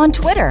us on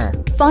Twitter.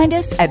 Find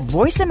us at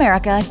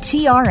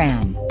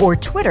VoiceAmericaTRN or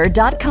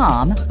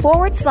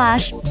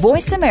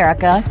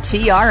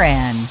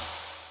twitter.com/VoiceAmericaTRN.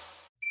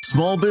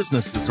 Small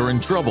businesses are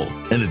in trouble,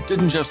 and it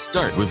didn't just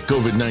start with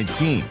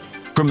COVID-19.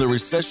 From the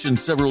recession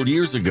several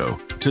years ago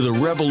to the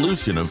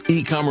revolution of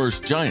e-commerce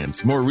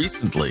giants more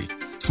recently,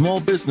 small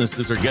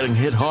businesses are getting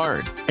hit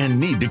hard and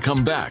need to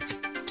come back.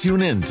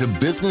 Tune in to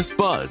Business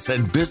Buzz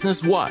and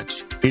Business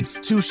Watch. It's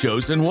 2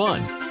 shows in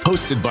one,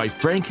 hosted by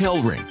Frank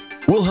Hellring.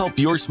 We'll help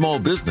your small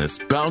business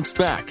bounce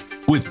back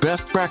with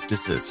best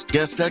practices,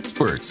 guest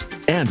experts,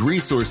 and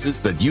resources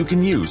that you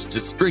can use to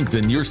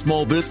strengthen your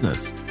small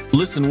business.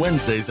 Listen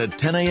Wednesdays at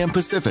 10 a.m.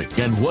 Pacific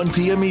and 1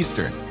 p.m.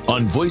 Eastern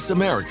on Voice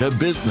America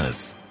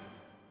Business.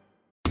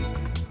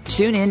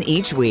 Tune in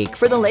each week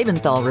for the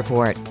Lebenthal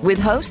Report with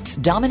hosts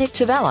Dominic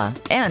Tavella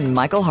and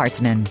Michael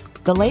Hartzman.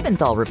 The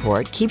Lebenthal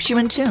Report keeps you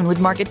in tune with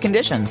market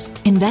conditions,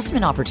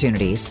 investment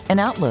opportunities, and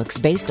outlooks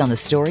based on the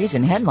stories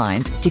and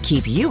headlines to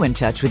keep you in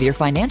touch with your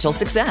financial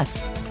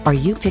success. Are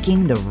you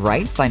picking the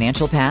right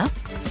financial path?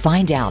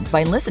 Find out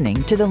by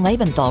listening to the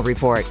Lebenthal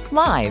Report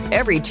live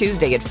every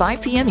Tuesday at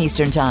 5 p.m.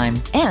 Eastern Time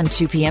and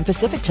 2 p.m.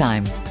 Pacific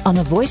Time on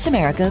the Voice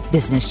America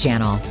Business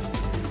Channel.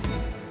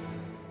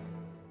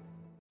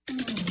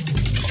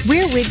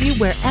 We're with you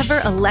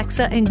wherever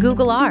Alexa and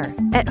Google are.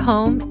 At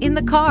home, in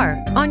the car,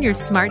 on your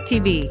smart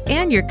TV,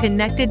 and your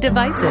connected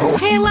devices.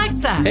 Hey,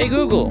 Alexa. Hey,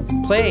 Google.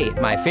 Play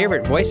my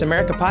favorite Voice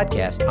America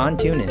podcast on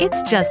TuneIn.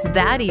 It's just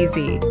that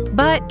easy.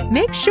 But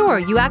make sure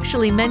you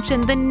actually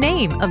mention the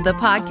name of the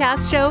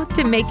podcast show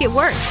to make it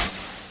work.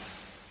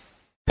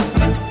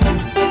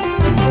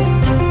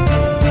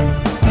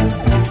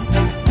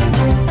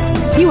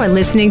 You are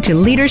listening to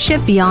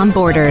Leadership Beyond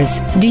Borders.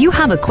 Do you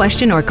have a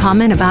question or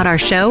comment about our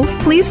show?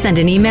 Please send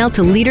an email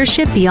to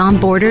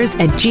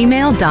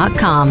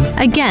leadershipbeyondborders@gmail.com.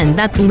 Again,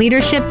 that's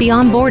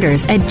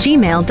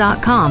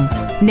leadershipbeyondborders@gmail.com.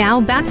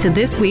 Now back to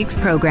this week's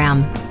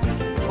program.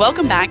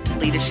 Welcome back to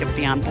Leadership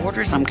Beyond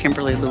Borders. I'm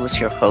Kimberly Lewis,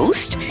 your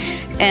host.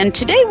 And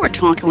today we're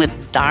talking with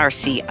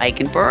Darcy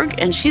Eichenberg,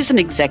 and she's an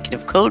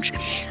executive coach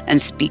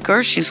and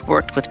speaker. She's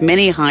worked with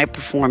many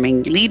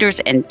high-performing leaders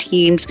and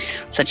teams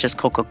such as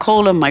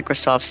Coca-Cola,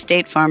 Microsoft,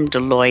 State Farm,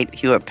 Deloitte,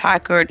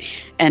 Hewlett-Packard,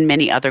 and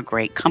many other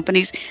great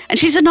companies. And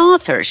she's an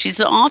author. She's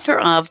the author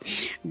of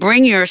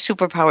Bring Your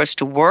Superpowers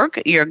to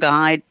Work, Your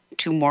Guide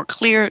to More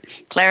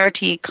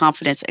Clarity,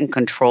 Confidence, and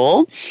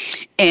Control.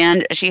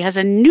 And she has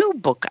a new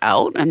book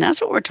out, and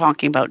that's what we're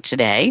talking about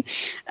today.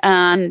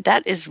 And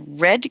that is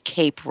Red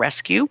Cape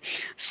Rescue: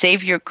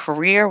 Save Your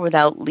Career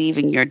Without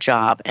Leaving Your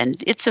Job.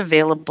 And it's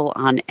available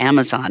on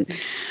Amazon.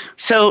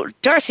 So,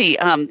 Darcy,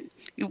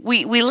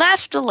 we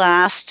left the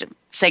last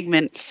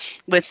segment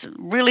with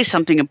really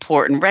something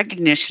important: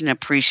 recognition and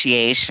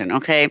appreciation,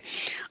 okay?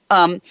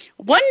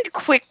 One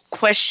quick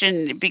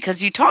question,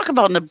 because you talk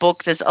about in the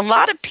book, there's a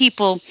lot of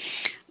people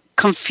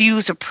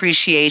confuse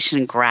appreciation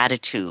and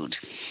gratitude.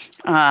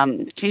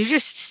 Can you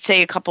just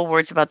say a couple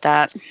words about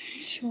that?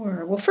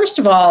 Sure. Well, first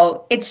of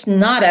all, it's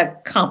not a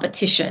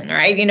competition,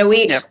 right?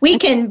 We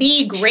can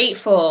be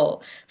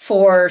grateful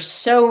for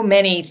so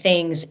many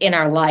things in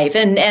our life,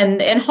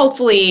 and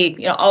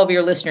hopefully, all of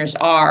your listeners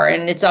are.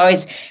 And it's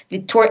always,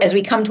 as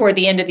we come toward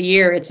the end of the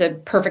year, it's a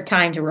perfect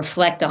time to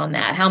reflect on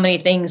that, how many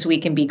things we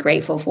can be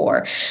grateful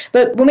for.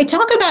 But when we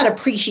talk about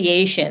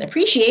appreciation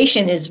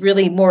is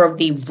really more of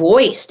the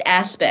voiced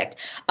aspect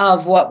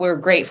of what we're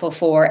grateful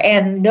for,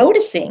 and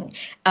noticing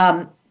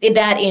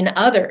that in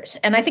others.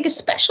 And I think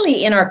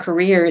especially in our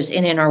careers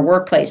and in our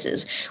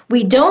workplaces,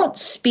 we don't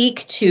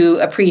speak to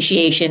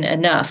appreciation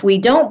enough. We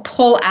don't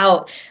pull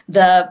out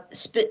the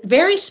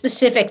very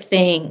specific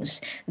things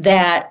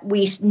that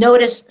we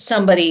notice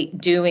somebody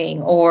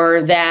doing,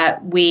 or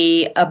that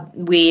we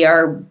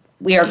are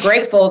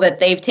grateful that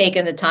they've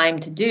taken the time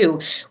to do.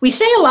 We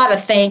say a lot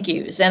of thank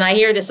yous, and I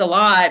hear this a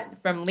lot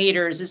from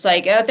leaders. It's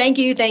like, oh, thank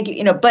you,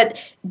 but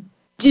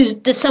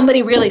does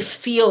somebody really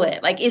feel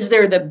it? Like, is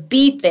there the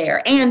beat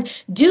there? And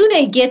do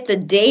they get the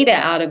data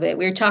out of it?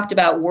 We talked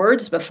about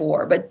words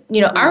before, but,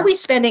 are we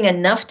spending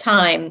enough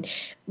time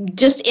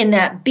just in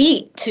that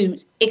beat to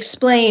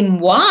explain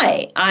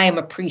why I'm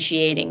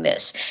appreciating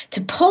this, to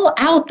pull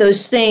out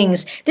those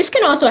things? This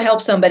can also help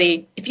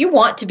somebody, if you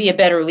want to be a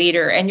better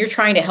leader and you're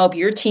trying to help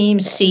your team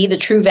see the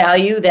true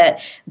value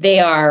that they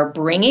are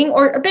bringing,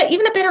 or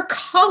even a better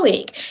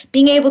colleague,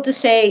 being able to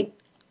say,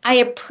 I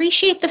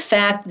appreciate the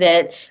fact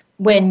that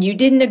when you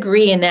didn't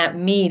agree in that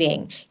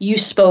meeting, you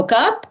spoke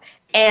up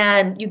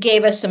and you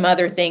gave us some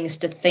other things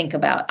to think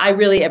about. I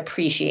really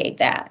appreciate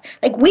that.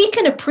 Like, we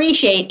can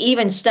appreciate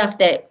even stuff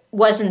that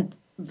wasn't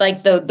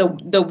like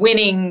the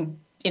winning,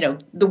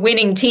 the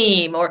winning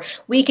team, or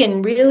we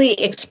can really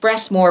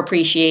express more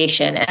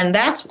appreciation. And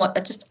that's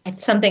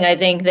something I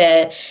think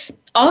that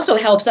also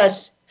helps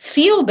us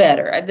feel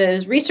better.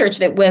 There's research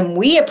that when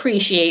we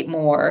appreciate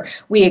more,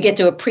 we get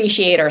to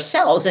appreciate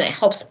ourselves, and it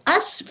helps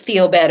us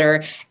feel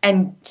better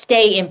and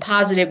stay in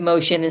positive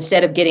motion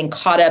instead of getting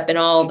caught up in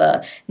all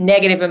the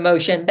negative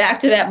emotion.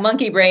 Back to that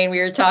monkey brain we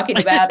were talking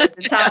about at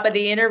the top of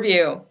the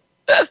interview.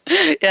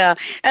 Yeah.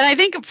 And I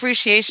think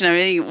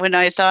appreciation, when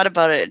I thought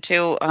about it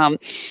too, I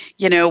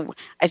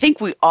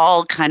think we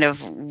all kind of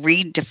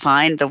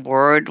redefined the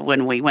word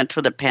when we went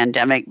through the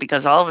pandemic,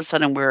 because all of a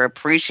sudden we're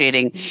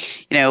appreciating,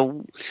 we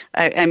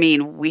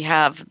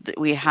have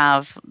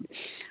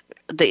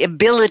the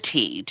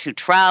ability to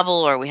travel,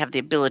 or we have the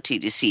ability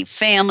to see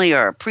family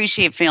or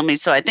appreciate family.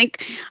 So I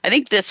think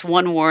this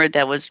one word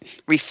that was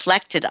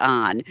reflected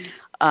on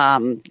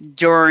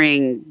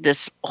during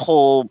this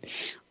whole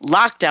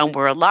lockdown,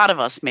 where a lot of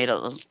us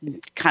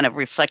kind of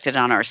reflected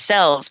on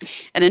ourselves.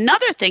 And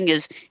another thing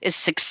is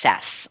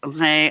success.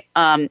 Okay.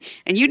 And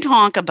you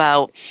talk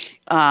about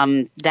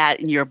that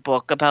in your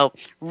book, about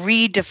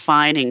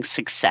redefining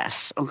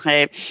success.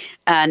 Okay.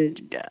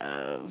 And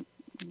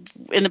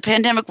in the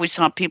pandemic, we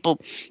saw people,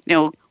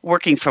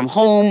 working from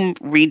home,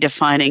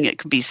 redefining it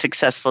could be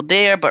successful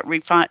there, but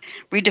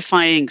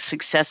redefining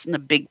success in the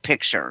big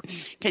picture.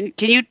 Can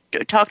you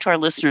talk to our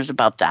listeners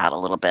about that a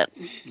little bit?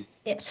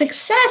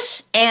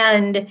 Success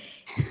and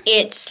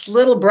its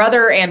little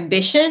brother,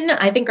 ambition,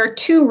 I think are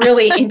two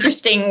really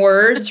interesting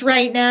words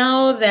right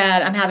now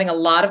that I'm having a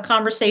lot of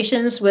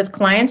conversations with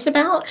clients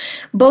about.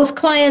 Both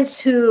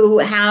clients who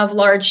have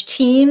large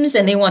teams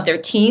and they want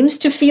their teams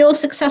to feel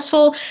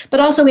successful, but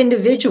also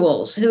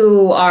individuals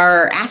who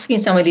are asking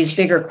some of these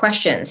bigger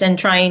questions and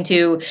trying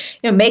to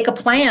make a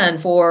plan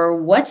for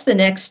what's the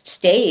next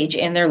stage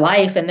in their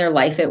life and their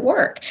life at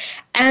work.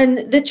 And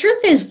the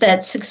truth is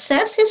that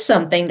success is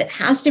something that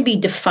has to be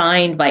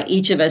defined by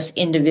each of us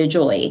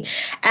individually.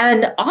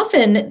 And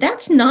often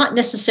that's not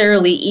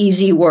necessarily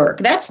easy work.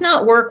 That's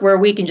not work where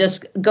we can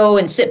just go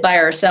and sit by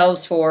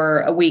ourselves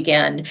for a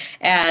weekend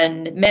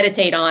and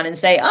meditate on and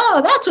say,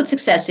 oh, that's what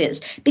success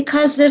is.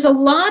 Because there's a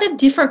lot of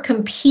different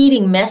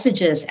competing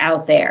messages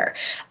out there.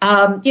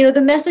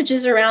 The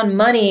messages around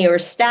money or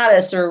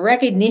status or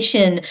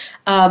recognition,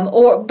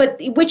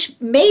 but which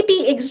may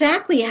be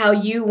exactly how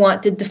you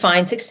want to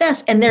define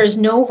success. And there's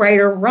no right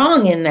or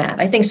wrong in that.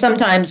 I think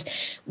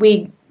sometimes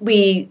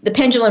the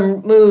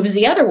pendulum moves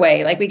the other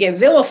way. Like, we get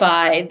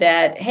vilified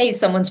that, hey,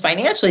 someone's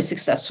financially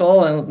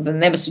successful and then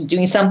they must be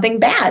doing something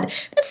bad.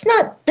 That's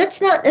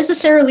not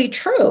necessarily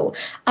true.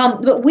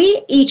 But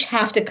we each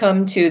have to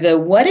come to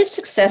what does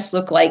success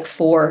look like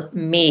for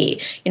me?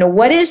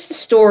 What is the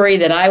story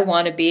that I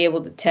want to be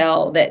able to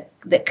tell that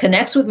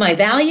connects with my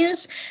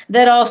values,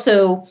 that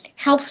also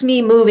helps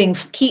me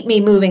keep me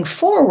moving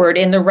forward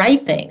in the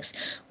right things.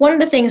 One of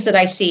the things that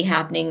I see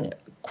happening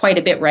quite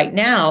a bit right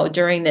now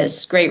during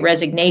this great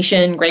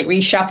resignation, great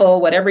reshuffle,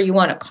 whatever you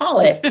want to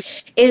call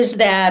it, is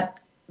that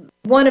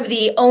one of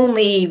the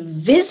only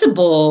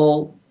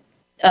visible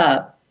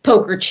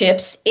poker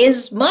chips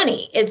is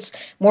money. It's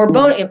more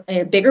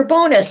a bigger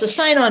bonus, a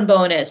sign-on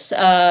bonus,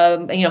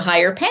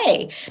 higher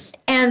pay.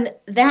 And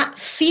that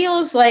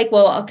feels like,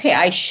 well, okay,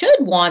 I should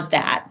want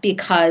that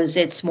because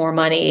it's more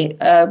money,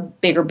 a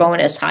bigger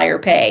bonus, higher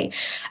pay.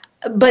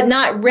 but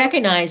not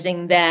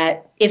recognizing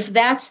that if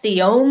that's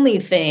the only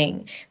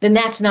thing, then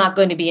that's not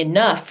going to be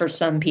enough for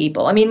some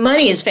people. I mean,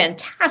 money is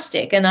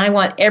fantastic, and I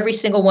want every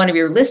single one of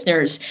your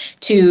listeners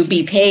to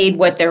be paid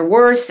what they're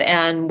worth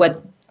and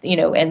what,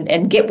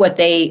 and get what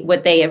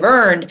they have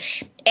earned.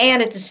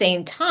 And at the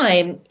same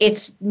time,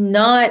 it's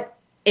not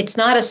a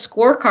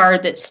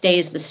scorecard that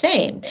stays the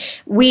same.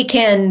 We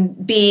can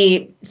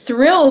be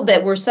thrilled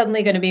that we're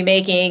suddenly going to be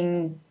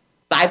making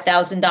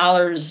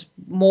 $5,000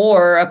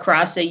 more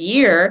across a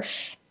year,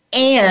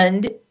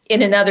 and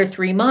in another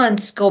 3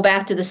 months go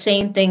back to the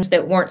same things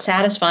that weren't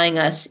satisfying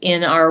us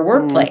in our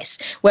workplace,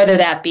 whether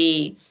that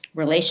be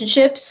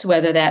relationships,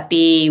 whether that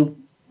be,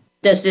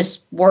 does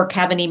this work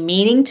have any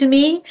meaning to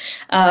me?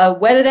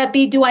 Whether that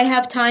be, do I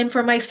have time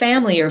for my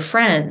family or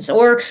friends?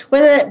 Or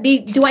whether that be,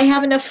 do I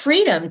have enough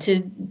freedom to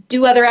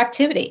do other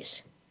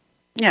activities?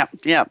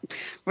 Yeah.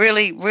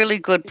 Really, really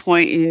good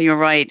point. And you're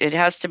right. It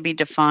has to be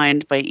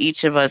defined by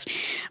each of us.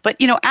 But,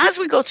 as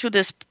we go through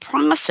this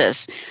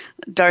process,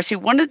 Darcy,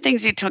 one of the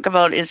things you talk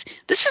about is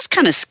this is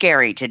kind of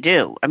scary to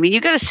do. I mean,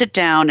 you got to sit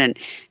down and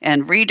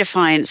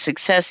redefine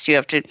success. You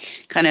have to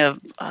kind of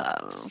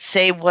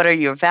say what are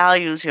your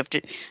values. You have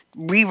to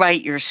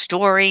rewrite your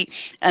story.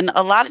 And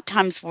a lot of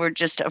times we're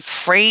just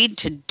afraid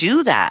to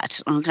do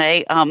that,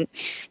 okay?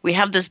 We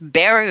have this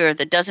barrier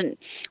that doesn't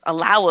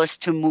allow us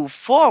to move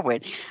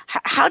forward.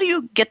 How do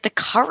you get the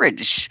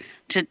courage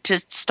to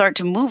start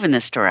to move in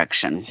this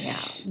direction?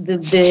 Yeah,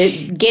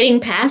 the getting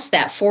past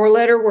that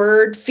 4-letter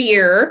word,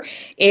 fear,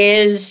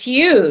 is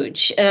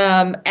huge.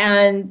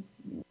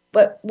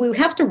 But we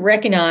have to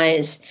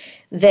recognize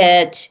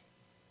that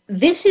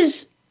this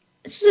is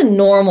a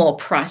normal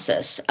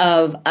process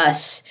of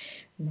us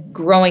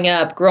growing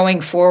up, growing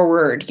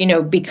forward,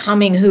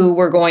 becoming who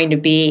we're going to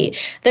be,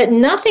 that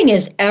nothing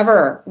is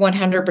ever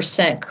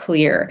 100%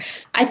 clear.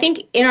 I think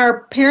in our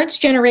parents'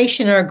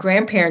 generation, our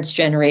grandparents'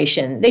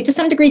 generation, they to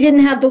some degree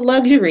didn't have the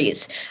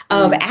luxuries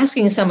of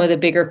asking some of the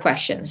bigger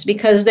questions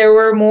because there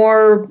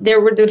were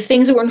the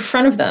things that were in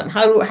front of them.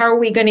 How are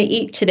we going to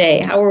eat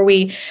today? How are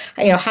we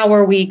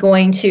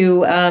going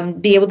to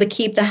be able to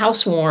keep the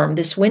house warm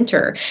this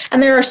winter?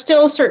 And there are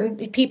still certain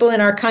people in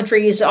our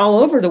countries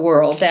all over the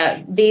world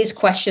that these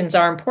questions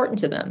are important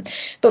to them.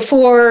 But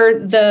for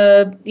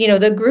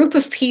the group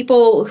of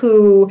people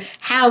who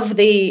have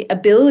the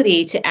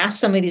ability to ask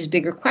some of these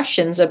bigger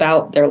questions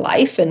about their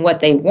life and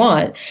what they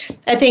want,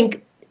 I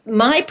think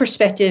my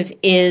perspective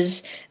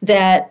is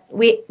that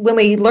when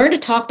we learn to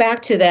talk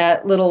back to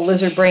that little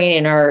lizard brain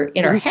in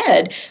our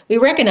head, we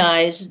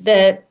recognize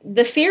that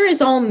the fear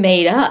is all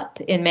made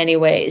up in many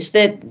ways.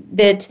 That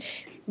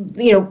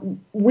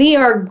we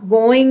are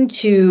going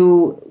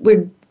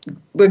to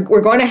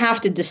we're going to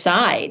have to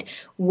decide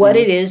what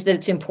it is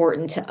that's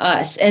important to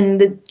us.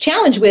 And the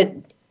challenge with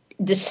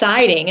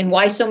deciding and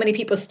why so many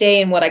people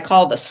stay in what I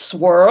call the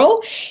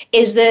swirl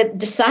is that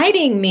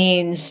deciding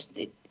means,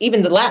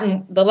 even the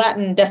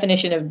Latin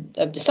definition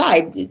of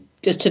decide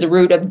goes to the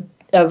root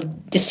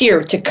of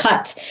desire, to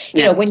cut.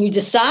 When you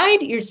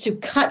decide, you're to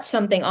cut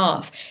something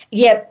off.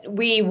 Yet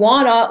we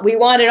want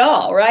it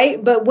all,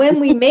 right? But when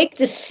we make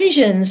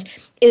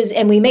decisions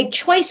and we make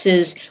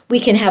choices, we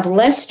can have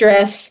less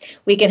stress,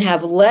 we can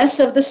have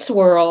less of the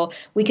swirl,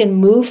 we can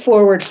move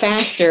forward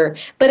faster.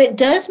 But it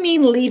does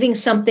mean leaving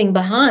something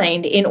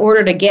behind in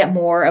order to get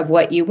more of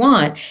what you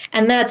want.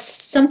 And that's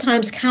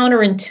sometimes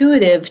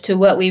counterintuitive to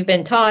what we've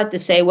been taught to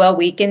say, well,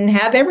 we can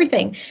have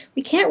everything.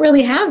 We can't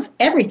really have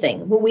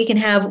everything. Well, we can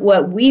have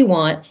what we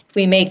want if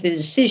we make the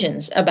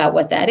decisions about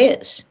what that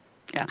is.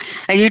 Yeah,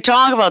 and you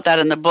talk about that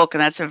in the book,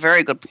 and that's a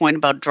very good point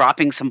about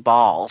dropping some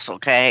balls,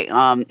 okay?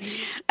 And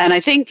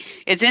I think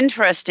it's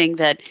interesting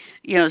that,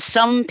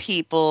 some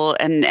people,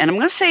 and I'm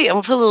going to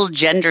put a little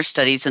gender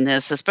studies in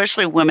this,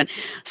 especially women,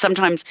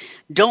 sometimes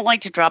don't like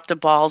to drop the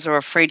balls or are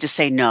afraid to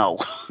say no,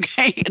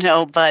 okay?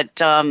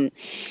 But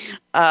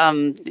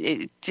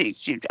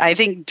I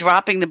think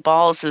dropping the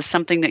balls is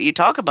something that you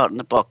talk about in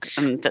the book,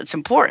 and that's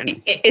important.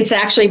 It's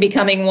actually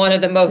becoming one of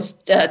the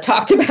most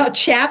talked about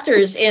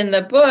chapters in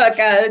the book,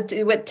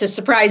 to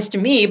surprise to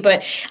me,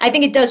 but I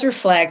think it does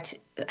reflect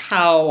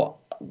how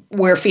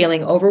we're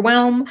feeling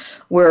overwhelmed.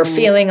 We're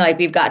feeling like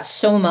we've got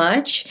so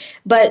much.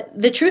 But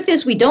the truth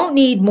is we don't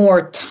need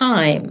more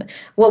time.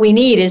 What we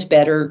need is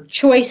better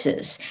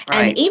choices.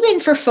 Right. And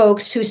even for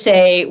folks who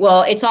say,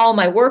 well, it's all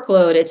my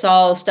workload, it's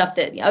all stuff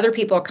that other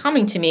people are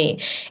coming to me.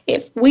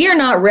 If we are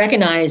not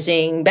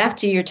recognizing, back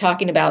to you're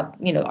talking about,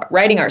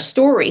 writing our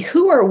story,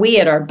 who are we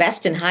at our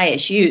best and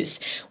highest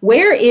use?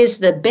 Where is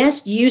the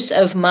best use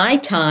of my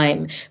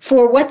time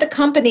for what the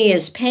company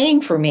is paying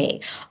for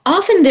me?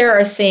 Often there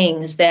are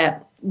things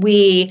that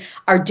we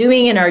are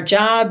doing in our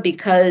job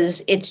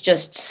because it's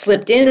just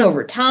slipped in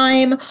over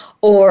time,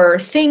 or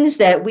things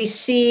that we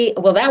see,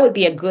 well, that would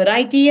be a good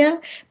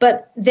idea,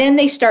 but then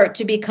they start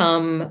to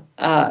become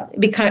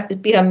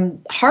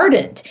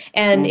hardened,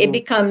 and it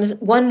becomes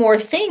one more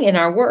thing in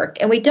our work.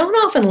 And we don't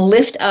often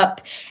lift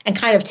up and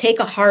kind of take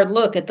a hard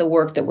look at the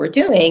work that we're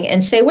doing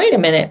and say, wait a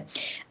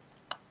minute,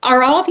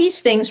 are all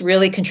these things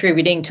really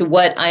contributing to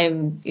what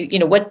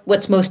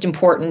what's most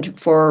important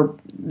for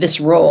this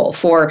role,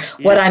 for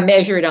what I'm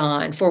measured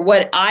on, for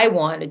what I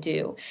want to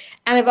do?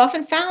 And I've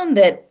often found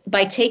that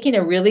by taking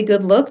a really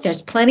good look,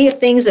 there's plenty of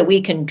things that we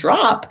can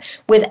drop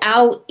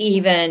without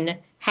even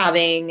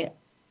having,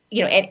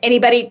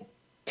 anybody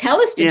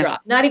tell us to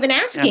drop, not even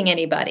asking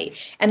anybody.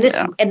 And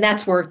and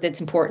that's work that's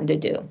important to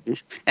do.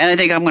 And I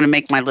think I'm going to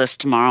make my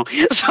list tomorrow.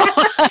 So,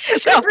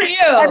 good for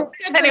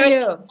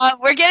you.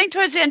 We're getting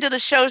towards the end of the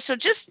show. So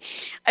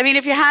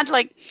if you had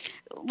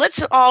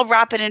let's all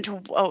wrap it into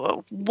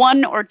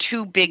one or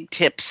two big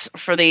tips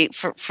for the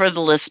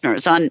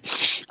listeners on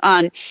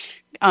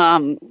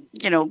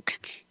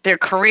their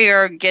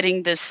career,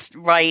 getting this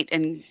right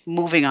and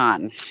moving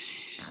on.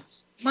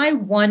 My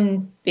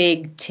one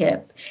big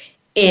tip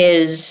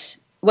is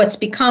what's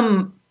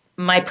become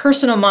my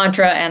personal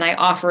mantra, and I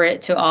offer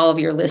it to all of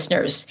your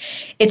listeners.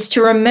 It's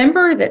to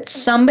remember that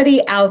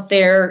somebody out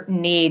there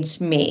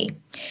needs me.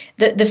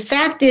 The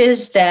fact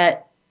is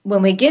that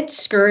when we get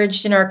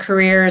discouraged in our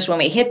careers, when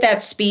we hit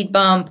that speed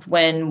bump,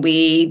 when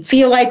we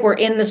feel like we're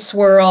in the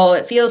swirl,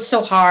 it feels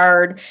so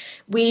hard,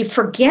 we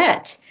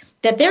forget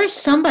that there is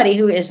somebody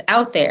who is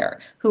out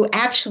there who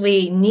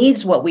actually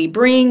needs what we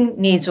bring,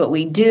 needs what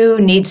we do,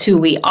 needs who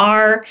we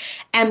are,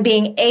 and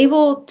being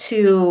able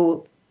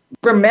to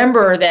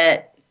remember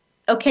that,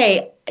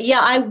 okay,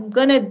 I'm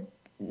going to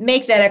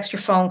make that extra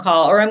phone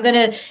call, or I'm going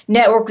to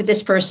network with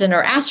this person,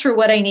 or ask for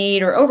what I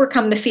need, or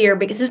overcome the fear,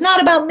 because it's not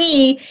about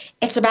me,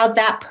 it's about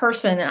that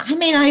person. And I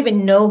may not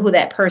even know who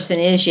that person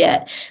is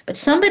yet, but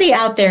somebody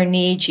out there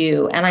needs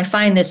you, and I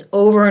find this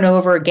over and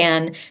over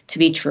again to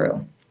be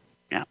true.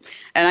 Yeah.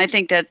 And I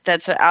think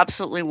that's an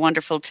absolutely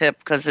wonderful tip,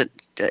 because it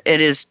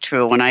is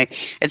true. And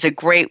it's a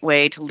great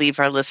way to leave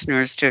our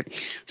listeners to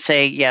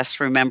say, yes,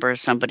 remember,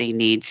 somebody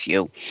needs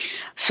you.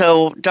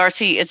 So,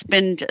 Darcy,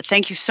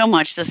 thank you so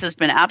much. This has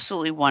been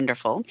absolutely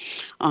wonderful.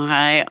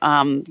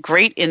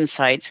 Great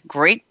insights,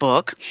 great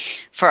book.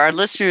 For our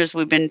listeners,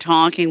 we've been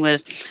talking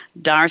with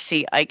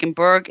Darcy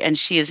Eichenberg, and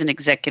she is an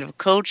executive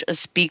coach, a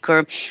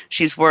speaker.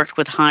 She's worked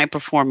with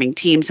high-performing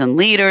teams and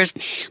leaders,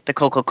 the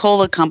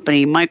Coca-Cola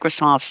Company,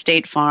 Microsoft,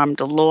 State Farm,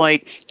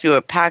 Deloitte,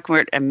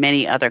 Hewlett-Packard, and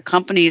many other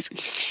companies.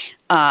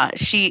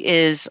 She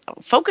is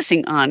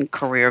focusing on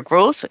career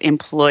growth,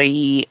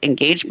 employee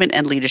engagement,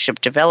 and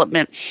leadership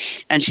development.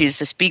 And she's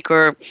a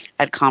speaker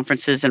at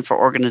conferences and for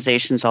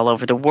organizations all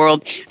over the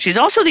world. She's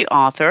also the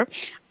author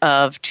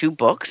of 2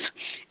 books.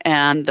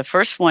 And the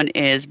first one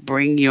is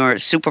Bring Your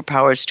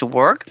Superpowers to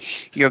Work,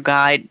 Your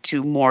Guide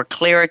to More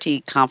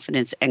Clarity,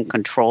 Confidence, and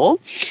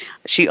Control.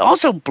 She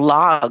also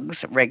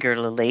blogs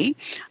regularly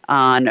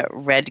on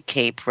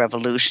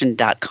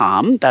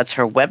redcaperevolution.com. That's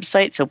her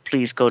website, so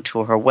please go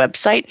to her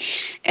website.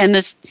 And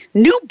this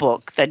new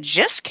book that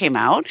just came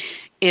out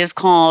is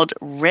called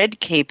Red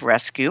Cape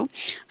Rescue,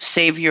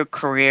 Save Your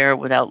Career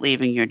Without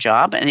Leaving Your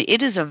Job. And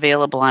it is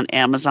available on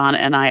Amazon,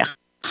 and I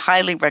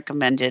highly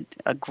recommend it.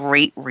 A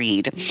great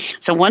read.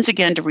 So once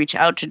again, to reach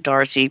out to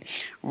Darcy,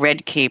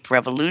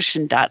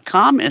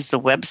 redcaperevolution.com is the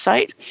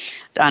website.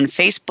 On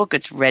Facebook,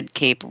 it's Red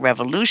Cape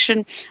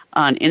Revolution.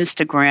 On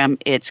Instagram,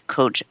 it's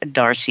Coach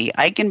Darcy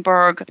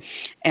Eichenberg.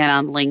 And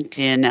on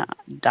LinkedIn,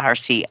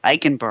 Darcy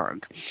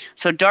Eichenberg.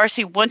 So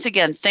Darcy, once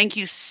again, thank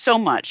you so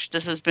much.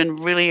 This has been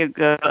really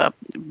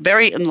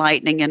very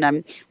enlightening,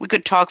 and we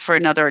could talk for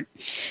another,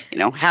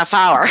 half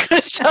hour.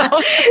 So.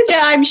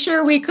 Yeah, I'm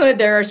sure we could.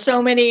 There are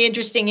so many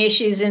interesting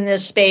issues in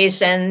this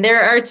space, and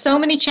there are so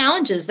many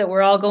challenges that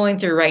we're all going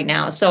through right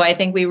now. So I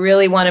think we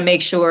really want to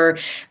make sure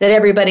that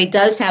everybody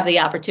does have the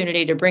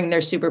opportunity to bring their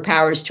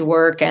superpowers to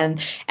work. And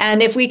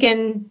if we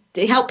can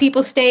help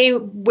people stay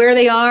where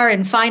they are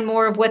and find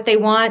more of what they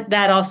want,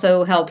 that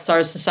also helps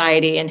our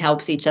society and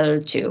helps each other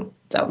too.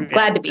 So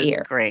glad to be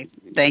here. Great.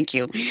 Thank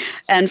you.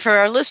 And for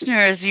our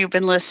listeners, you've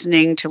been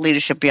listening to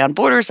Leadership Beyond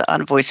Borders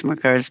on Voice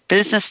America's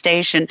Business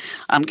Station.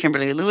 I'm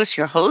Kimberly Lewis,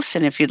 your host.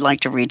 And if you'd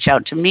like to reach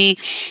out to me,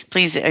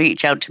 please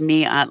reach out to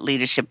me at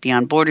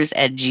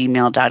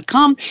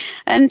leadershipbeyondborders@gmail.com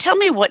and tell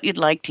me what you'd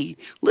like to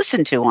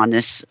listen to on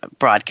this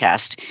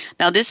broadcast.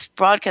 Now, this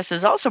broadcast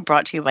is also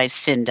brought to you by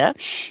Cinda.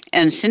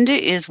 And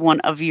Cinda is one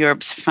of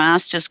Europe's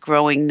fastest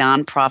growing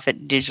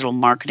nonprofit digital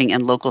marketing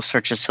and local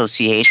search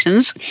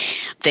associations.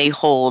 They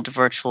hold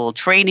virtual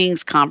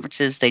trainings,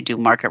 conferences, they do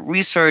market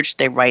research,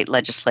 they write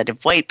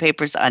legislative white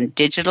papers on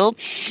digital.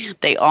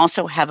 They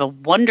also have a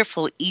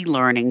wonderful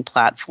e-learning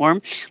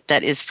platform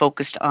that is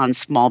focused on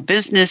small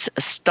business,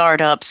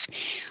 startups,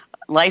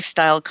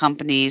 lifestyle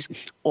companies,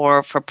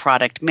 or for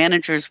product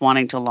managers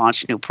wanting to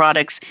launch new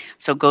products.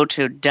 So go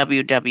to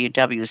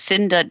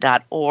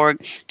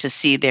www.cinda.org to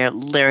see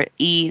their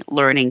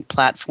e-learning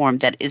platform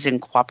that is in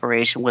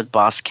cooperation with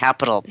Boss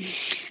Capital.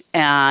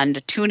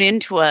 And tune in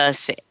to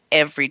us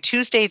every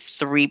Tuesday,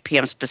 3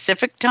 p.m.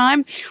 Pacific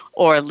time,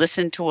 or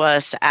listen to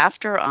us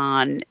after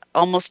on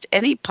almost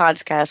any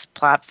podcast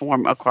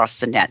platform across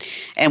the net.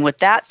 And with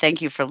that,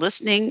 thank you for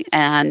listening,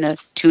 and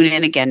tune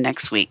in again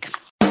next week.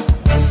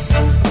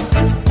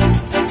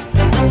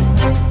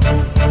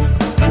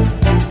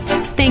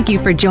 Thank you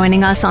for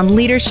joining us on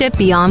Leadership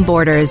Beyond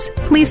Borders.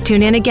 Please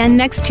tune in again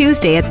next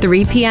Tuesday at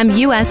 3 p.m.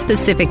 U.S.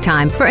 Pacific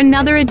Time for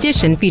another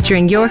edition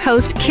featuring your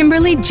host,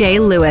 Kimberly J.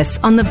 Lewis,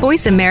 on the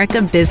Voice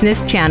America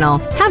Business Channel.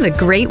 Have a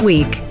great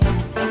week.